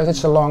yet, because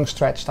it's a long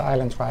stretch, the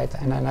island, right?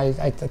 And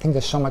I think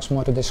there's so much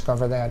more to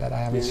discover there that I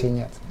haven't seen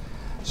yet.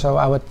 So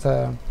I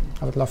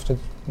would love to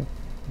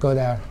go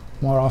there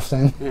more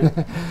often.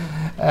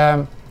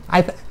 Yeah.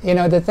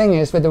 The thing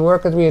is, with the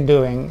work that we are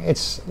doing,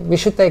 we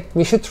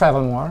should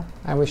travel more,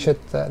 and we should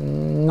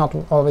not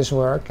always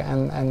work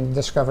and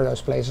discover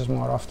those places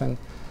more often,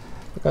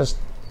 because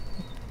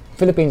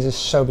Philippines is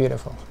so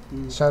beautiful,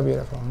 so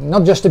beautiful.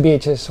 Not just the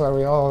beaches where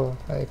we all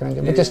can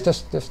enjoy, but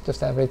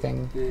just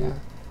everything. Yeah.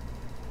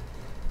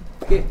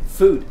 Okay,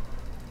 food.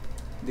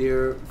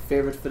 Your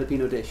favorite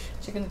Filipino dish?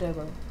 Chicken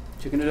adobo.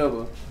 Chicken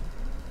adobo.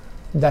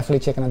 Definitely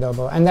chicken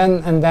adobo,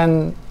 and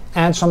then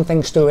add some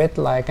things to it,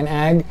 like an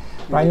egg,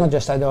 right? Not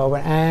just adobo,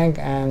 an egg,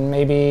 and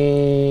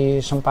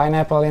maybe some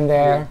pineapple in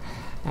there,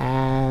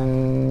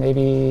 and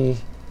maybe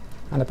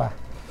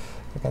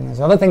again, there's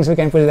other things we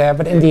can put there,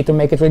 but indeed to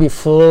make it really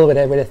full with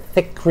a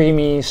thick,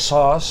 creamy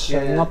sauce,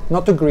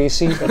 not too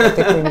greasy, but a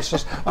thick, creamy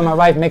sauce. Oh, my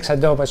wife makes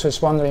adobo, so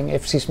she's wondering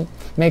if she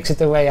makes it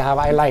the way how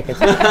I like it.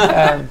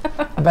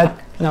 But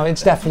no,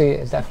 it's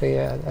definitely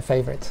a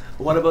favorite.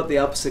 What about the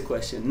opposite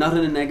question? Not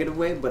in a negative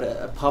way, but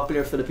a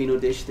popular Filipino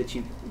dish that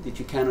you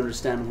can't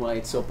understand why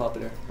it's so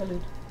popular.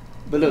 Balut.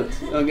 Balut.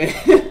 Okay.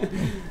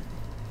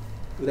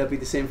 Would that be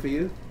the same for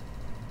you?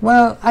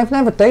 Well, I've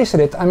never tasted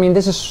it. I mean,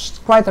 this is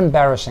quite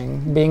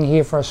embarrassing, being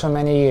here for so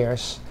many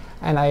years,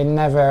 and I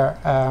never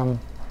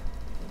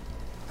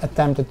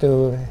attempted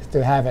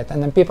to have it.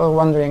 And then people are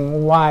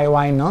wondering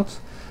why not?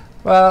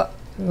 Well,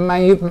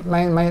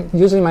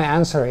 usually my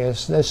answer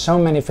is there's so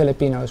many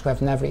Filipinos who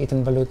have never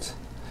eaten balut,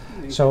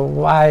 so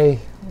why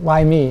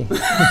me?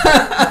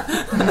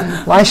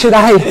 Why should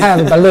I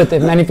have balut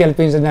if many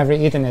Filipinos have never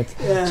eaten it?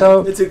 Yeah,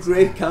 so it's a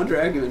great counter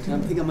argument. I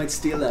think I might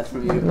steal that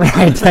from you.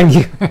 Right, thank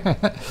you.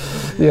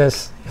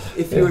 Yes.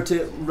 If you were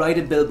to write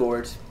a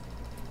billboard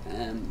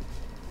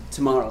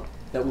tomorrow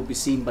that would be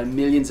seen by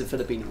millions of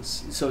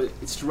Filipinos, so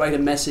it's to write a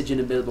message in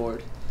a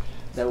billboard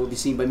that would be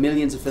seen by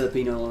millions of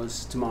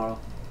Filipinos tomorrow,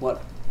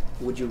 what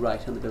would you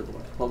write on the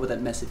billboard? What would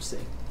that message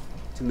say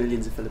to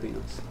millions of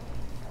Filipinos?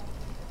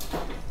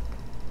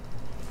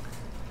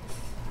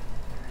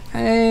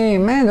 Hey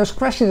man, those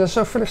questions are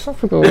so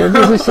philosophical. They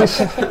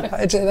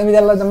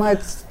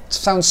might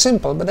sound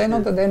simple, but they're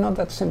not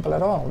that simple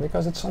at all,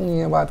 because it's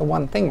only about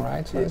one thing,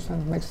 right? So it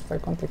makes it very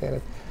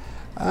complicated.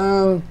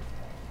 You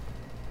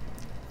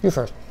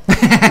first.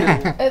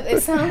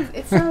 It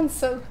sounds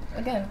so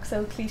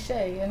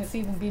cliche, and it's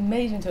even been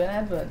made into an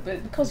advert,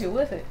 but because you're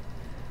worth it.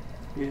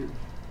 Yeah.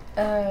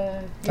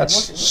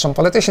 Some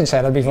politicians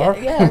said that before.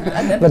 Yeah,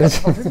 and then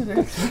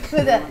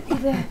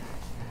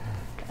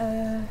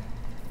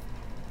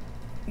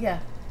yeah.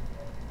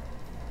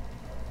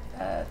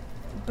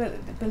 But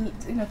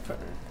you know,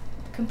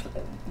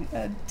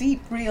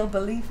 deep, real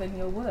belief in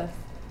your worth,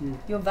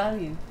 your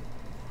value,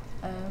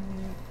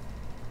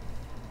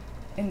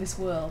 in this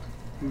world,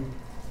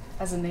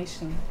 as a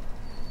nation,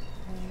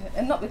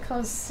 and not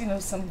because you know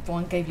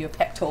someone gave you a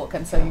pep talk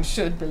and so you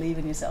should believe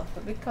in yourself,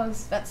 but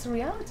because that's the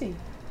reality.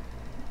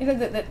 You know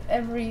that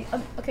every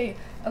okay,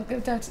 I'll go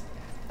down to.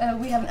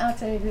 We have an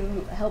ate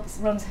who helps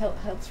run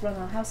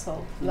our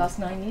household the last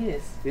 9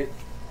 years. Yeah.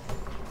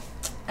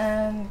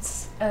 And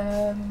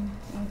oh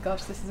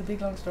gosh, this is a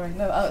big long story.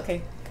 No,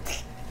 okay.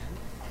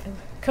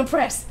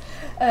 Compress.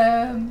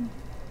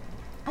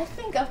 I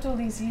think after all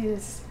these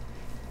years,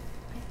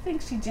 I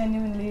think she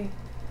genuinely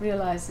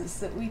realizes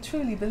that we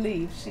truly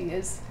believe she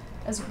is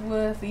as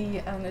worthy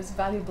and as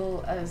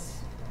valuable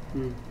as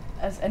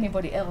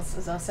anybody else,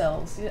 as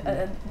ourselves.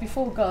 And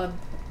before God,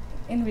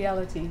 in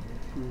reality,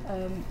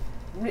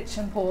 rich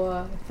and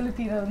poor,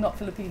 Filipino, not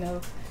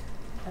Filipino,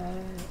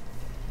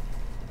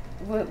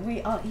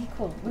 we are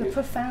equal. We're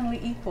profoundly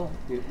equal.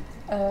 You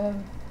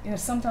know,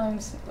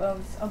 sometimes,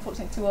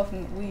 unfortunately, too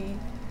often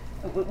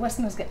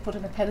Westerners get put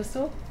on a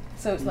pedestal,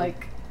 so it's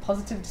like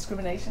positive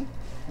discrimination.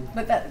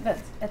 But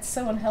that's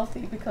so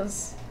unhealthy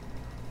because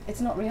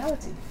it's not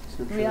reality.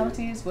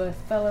 Reality is we're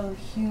fellow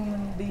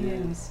human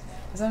beings.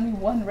 There's only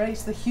one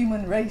race, the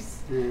human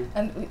race,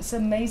 and it's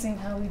amazing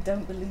how we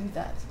don't believe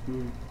that.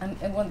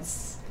 And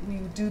once we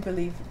do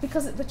believe,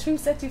 because the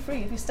truth sets you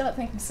free. If you start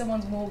thinking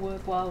someone's more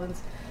worthwhile,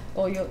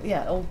 or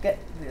get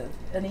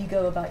an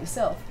ego about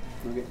yourself,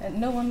 and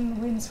no one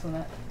wins from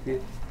that.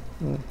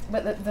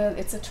 But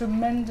it's a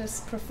tremendous,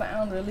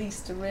 profound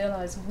release to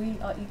realize we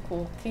are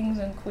equal, kings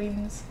and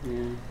queens,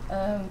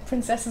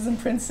 princesses and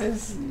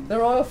princes, the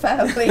royal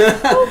family.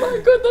 Oh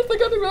my goodness, they're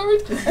getting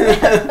married.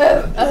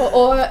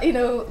 Or you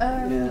know,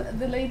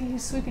 the lady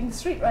who's sweeping the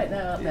street right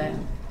now out there.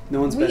 No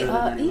one's better We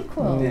are than anyone.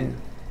 equal.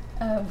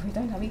 We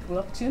don't have equal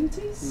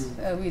opportunities.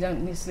 We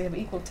don't necessarily have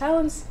equal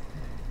talents,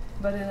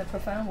 but in a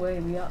profound way,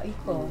 we are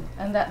equal,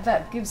 and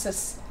that gives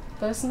us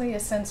personally a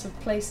sense of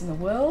place in the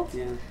world.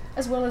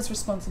 As well as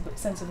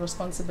sense of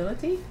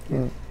responsibility,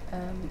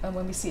 and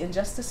when we see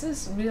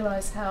injustices,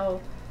 realize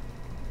how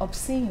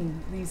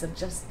obscene these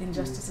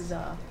injustices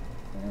are.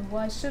 You know,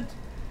 why should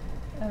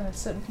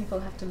certain people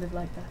have to live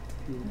like that?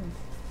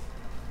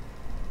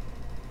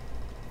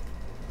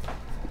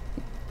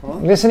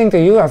 Listening to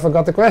you, I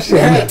forgot the question.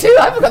 Me too.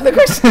 I forgot the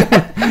question.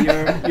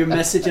 your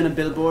message on a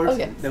billboard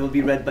Okay. that will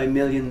be read by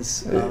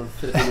millions of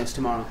Filipinos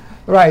tomorrow.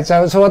 Right.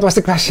 So what was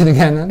the question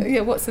again?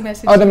 Yeah. What's the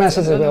message? Oh, the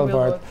message of the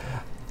billboard.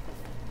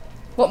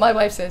 What my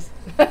wife says.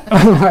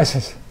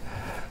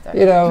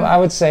 You know, I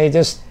would say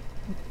just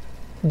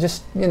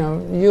you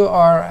know, you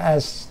are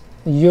as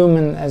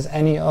human as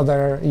any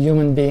other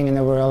human being in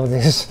the world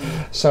is.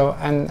 So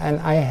and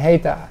I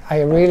hate that.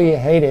 I really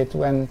hate it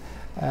when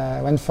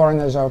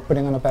foreigners are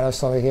putting on a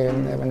pedestal here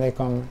when they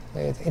come.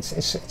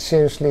 It's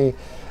seriously.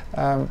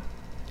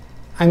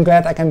 I'm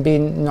glad I can be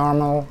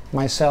normal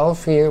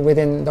myself here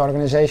within the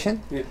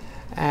organization.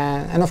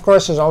 And of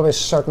course, there's always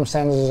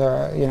circumstances,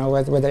 you know,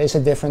 where there is a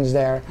difference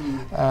there.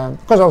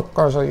 Because of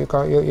course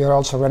you're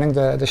also running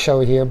the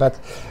show here, but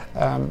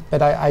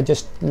I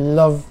just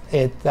love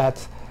it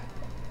that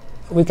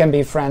we can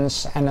be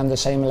friends and on the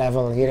same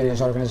level here in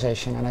this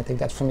organization, and I think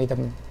that for me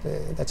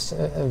that's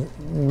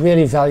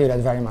really value that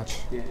very much.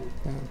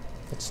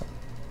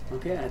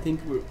 Okay, I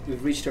think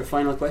we've reached our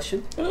final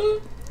question.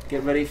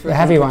 Get ready for the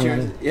heavy one.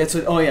 Yeah, That's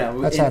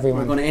a heavy one.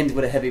 We're going to end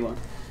with a heavy one.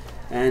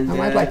 And I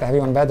might like the heavy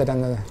one better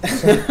than the.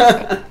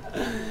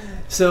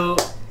 So,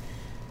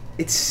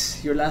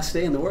 it's your last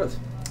day in the world,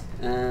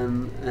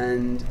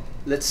 and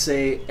let's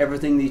say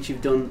everything that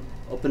you've done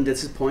up until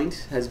this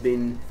point has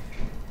been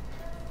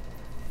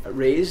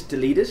erased,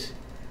 deleted,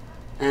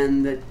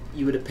 and that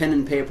you had a pen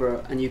and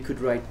paper and you could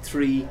write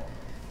 3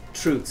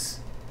 truths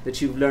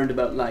that you've learned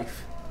about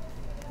life,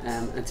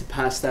 and to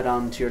pass that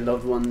on to your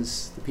loved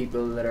ones, the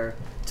people that are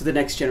to the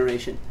next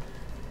generation.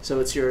 So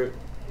it's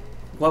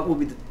what would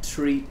be the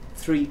three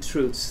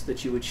truths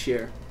that you would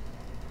share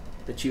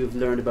that you have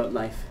learned about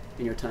life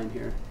in your time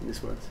here in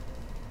this world?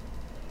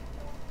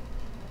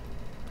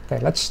 Okay,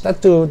 let's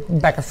do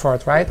back and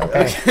forth, right?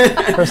 Okay.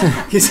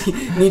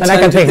 Then I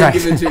can take right.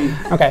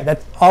 Okay,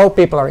 that all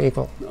people are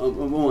equal.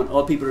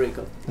 All people are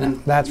equal.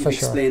 And that's you've for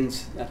sure.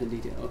 explained that in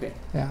detail. Okay.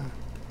 Yeah.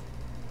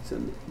 So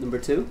number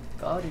 2.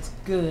 God is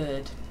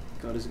good.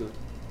 God is good.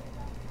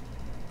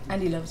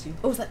 And He loves you.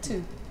 Oh, is that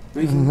 2?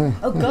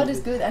 Mm-hmm. Oh, God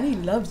is good and He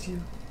loves you.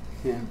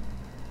 Yeah.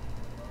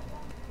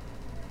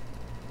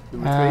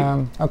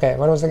 Number 3. Okay,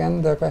 what was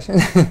again the question?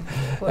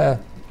 What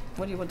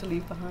do you want to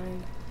leave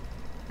behind?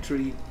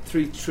 3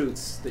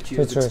 truths that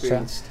you've 3 truths,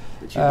 experienced.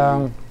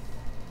 Yeah.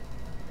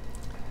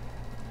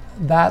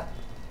 That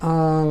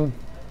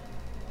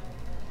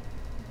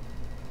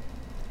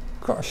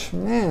gosh,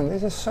 man,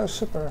 this is so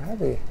super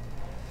heavy.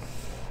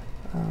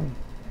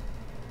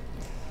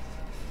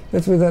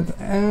 Let's do that.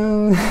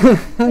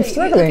 I'm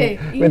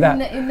struggling with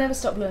that. You never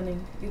stop learning.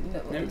 You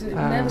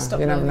never stop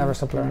learning. Never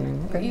stop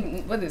learning. Okay.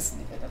 Even whether it's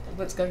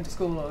what's going to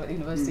school or at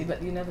university,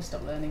 but you never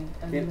stop learning,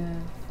 and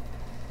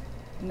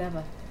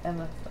never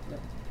ever stop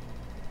learning.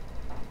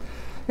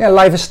 Yeah,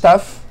 life is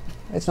tough.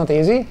 It's not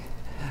easy,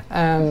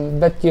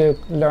 but you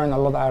learn a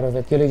lot out of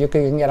it. You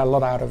can get a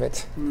lot out of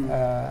it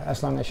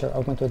as long as you're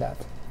open to that.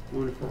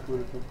 Wonderful,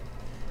 wonderful.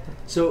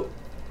 So,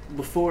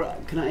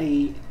 can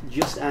I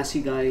just ask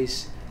you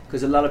guys,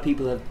 because a lot of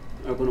people are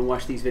going to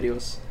watch these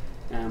videos,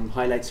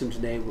 highlights from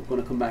today. We're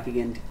going to come back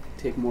again to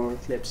take more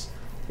clips.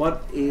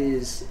 What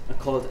is a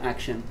call to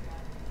action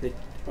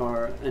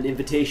or an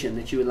invitation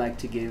that you would like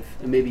to give?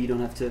 And maybe you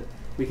don't have to.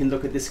 We can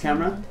look at this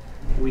camera.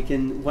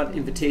 What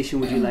invitation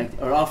would you like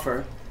or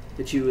offer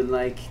that you would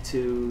like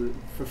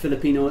for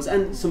Filipinos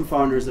and some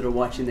foreigners that are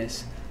watching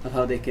this, of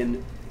how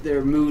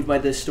they're moved by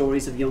the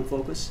stories of Young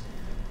Focus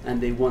and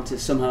they want to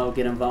somehow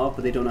get involved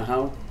but they don't know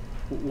how?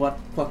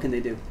 What can they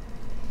do?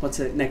 What's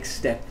the next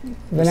step?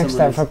 The next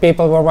step for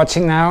people who are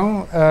watching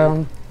now,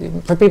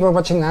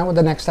 what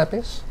the next step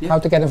is? Yeah. How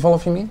to get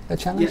involved, you mean? The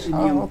challenge?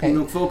 Yeah, okay.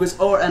 Young Focus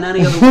and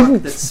any other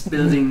work that's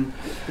building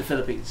the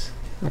Philippines.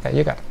 Okay,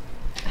 you got it.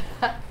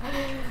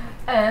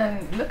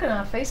 Look at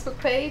our Facebook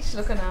page,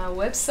 look at our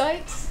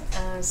website,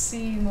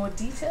 see more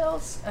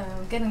details,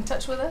 get in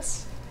touch with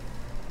us.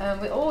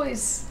 We're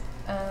always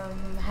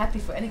happy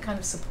for any kind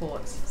of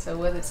support, so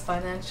whether it's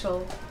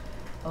financial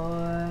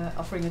or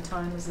offering your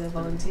time as a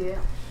volunteer.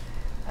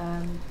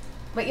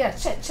 But yeah,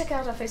 check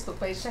out our Facebook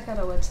page, check out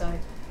our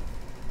website,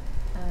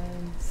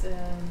 and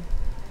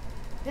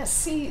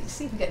see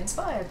if you get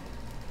inspired.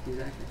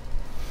 Exactly.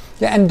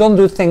 Yeah, and don't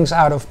do things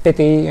out of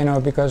pity,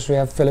 because we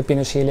have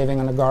Filipinos here living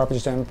on a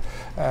garbage dump.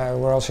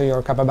 We're also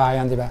your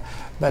kababayan, diba?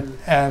 But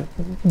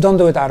don't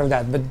do it out of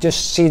that. But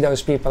just see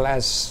those people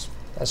as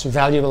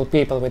valuable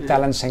people with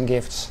talents and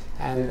gifts.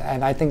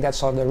 And I think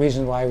that's all the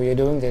reason why we are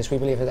doing this. We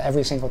believe that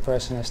every single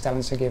person has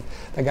talents and gifts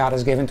that God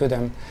has given to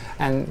them.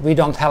 And we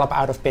don't help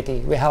out of pity.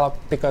 We help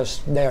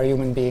because they are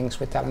human beings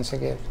with talents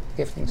and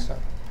giftings.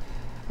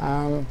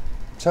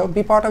 So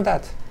be part of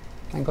that.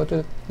 And go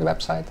to the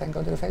website and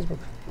go to the Facebook.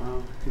 Wow,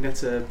 I think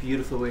that's a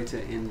beautiful way to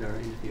end our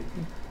interview.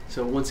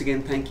 So once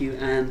again, thank you,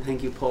 Anne,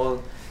 thank you,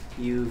 Paul.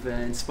 You've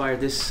inspired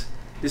this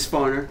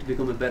foreigner to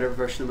become a better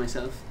version of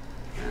myself.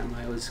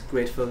 I was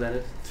grateful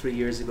that 3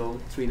 years ago,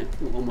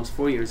 almost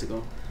 4 years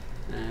ago,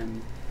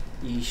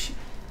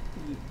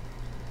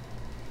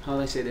 how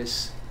do I say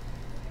this,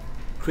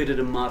 created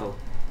a model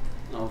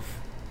of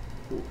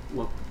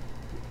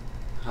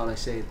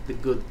the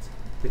good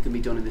that can be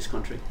done in this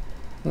country.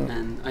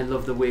 And I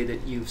love the way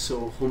that you've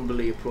so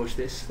humbly approached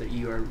this, that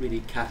you are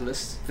really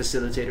catalysts,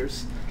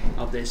 facilitators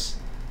of this,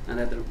 and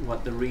that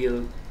what the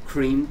real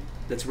cream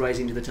that's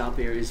rising to the top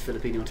here is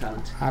Filipino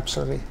talent.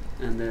 Absolutely.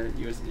 And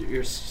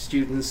your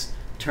students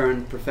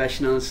turned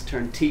professionals,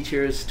 turned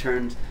teachers,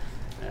 turned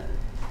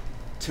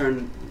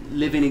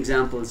living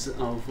examples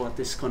of what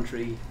this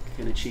country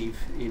can achieve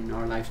in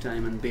our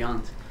lifetime and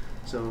beyond.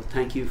 So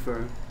thank you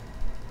for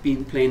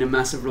playing a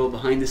massive role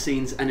behind the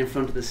scenes and in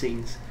front of the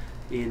scenes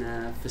in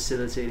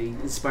facilitating,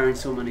 inspiring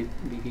so many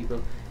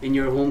people in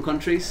your home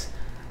countries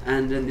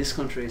and in this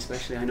country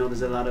especially. I know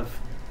there's a lot of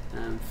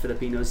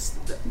Filipinos.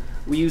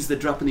 We use the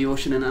drop in the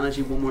ocean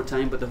analogy one more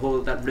time, but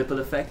that ripple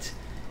effect,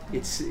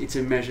 it's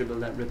immeasurable,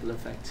 that ripple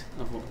effect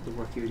of the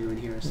work you're doing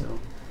here. So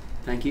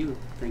thank you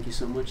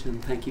so much,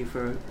 and thank you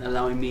for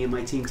allowing me and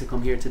my team to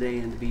come here today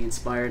and to be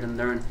inspired and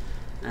learn.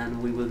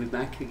 And we will be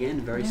back again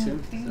very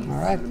soon. So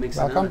all right,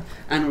 welcome.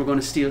 And we're going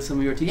to steal some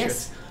of your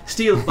t-shirts. Yes.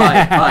 Steal,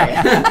 buy.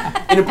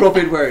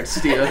 Inappropriate words,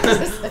 steal.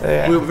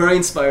 We're very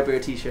inspired by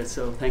your t-shirts,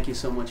 so thank you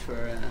so much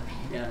for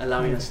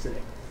allowing us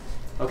today.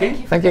 Okay?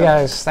 Thank you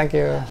guys. Thank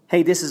you.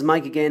 Hey, this is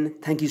Mike again.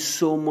 Thank you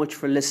so much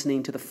for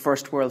listening to the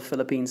First World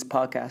Philippines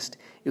podcast.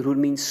 It would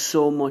mean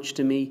so much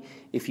to me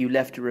if you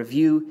left a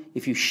review,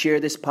 if you share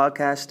this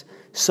podcast,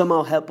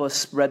 somehow help us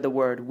spread the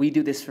word. We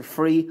do this for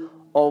free.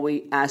 All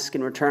we ask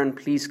in return,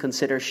 please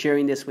consider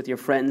sharing this with your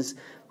friends,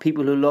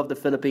 people who love the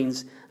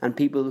Philippines, and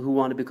people who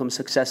want to become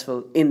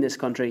successful in this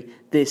country.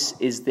 This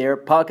is their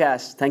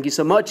podcast. Thank you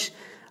so much.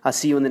 I'll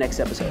see you in the next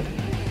episode.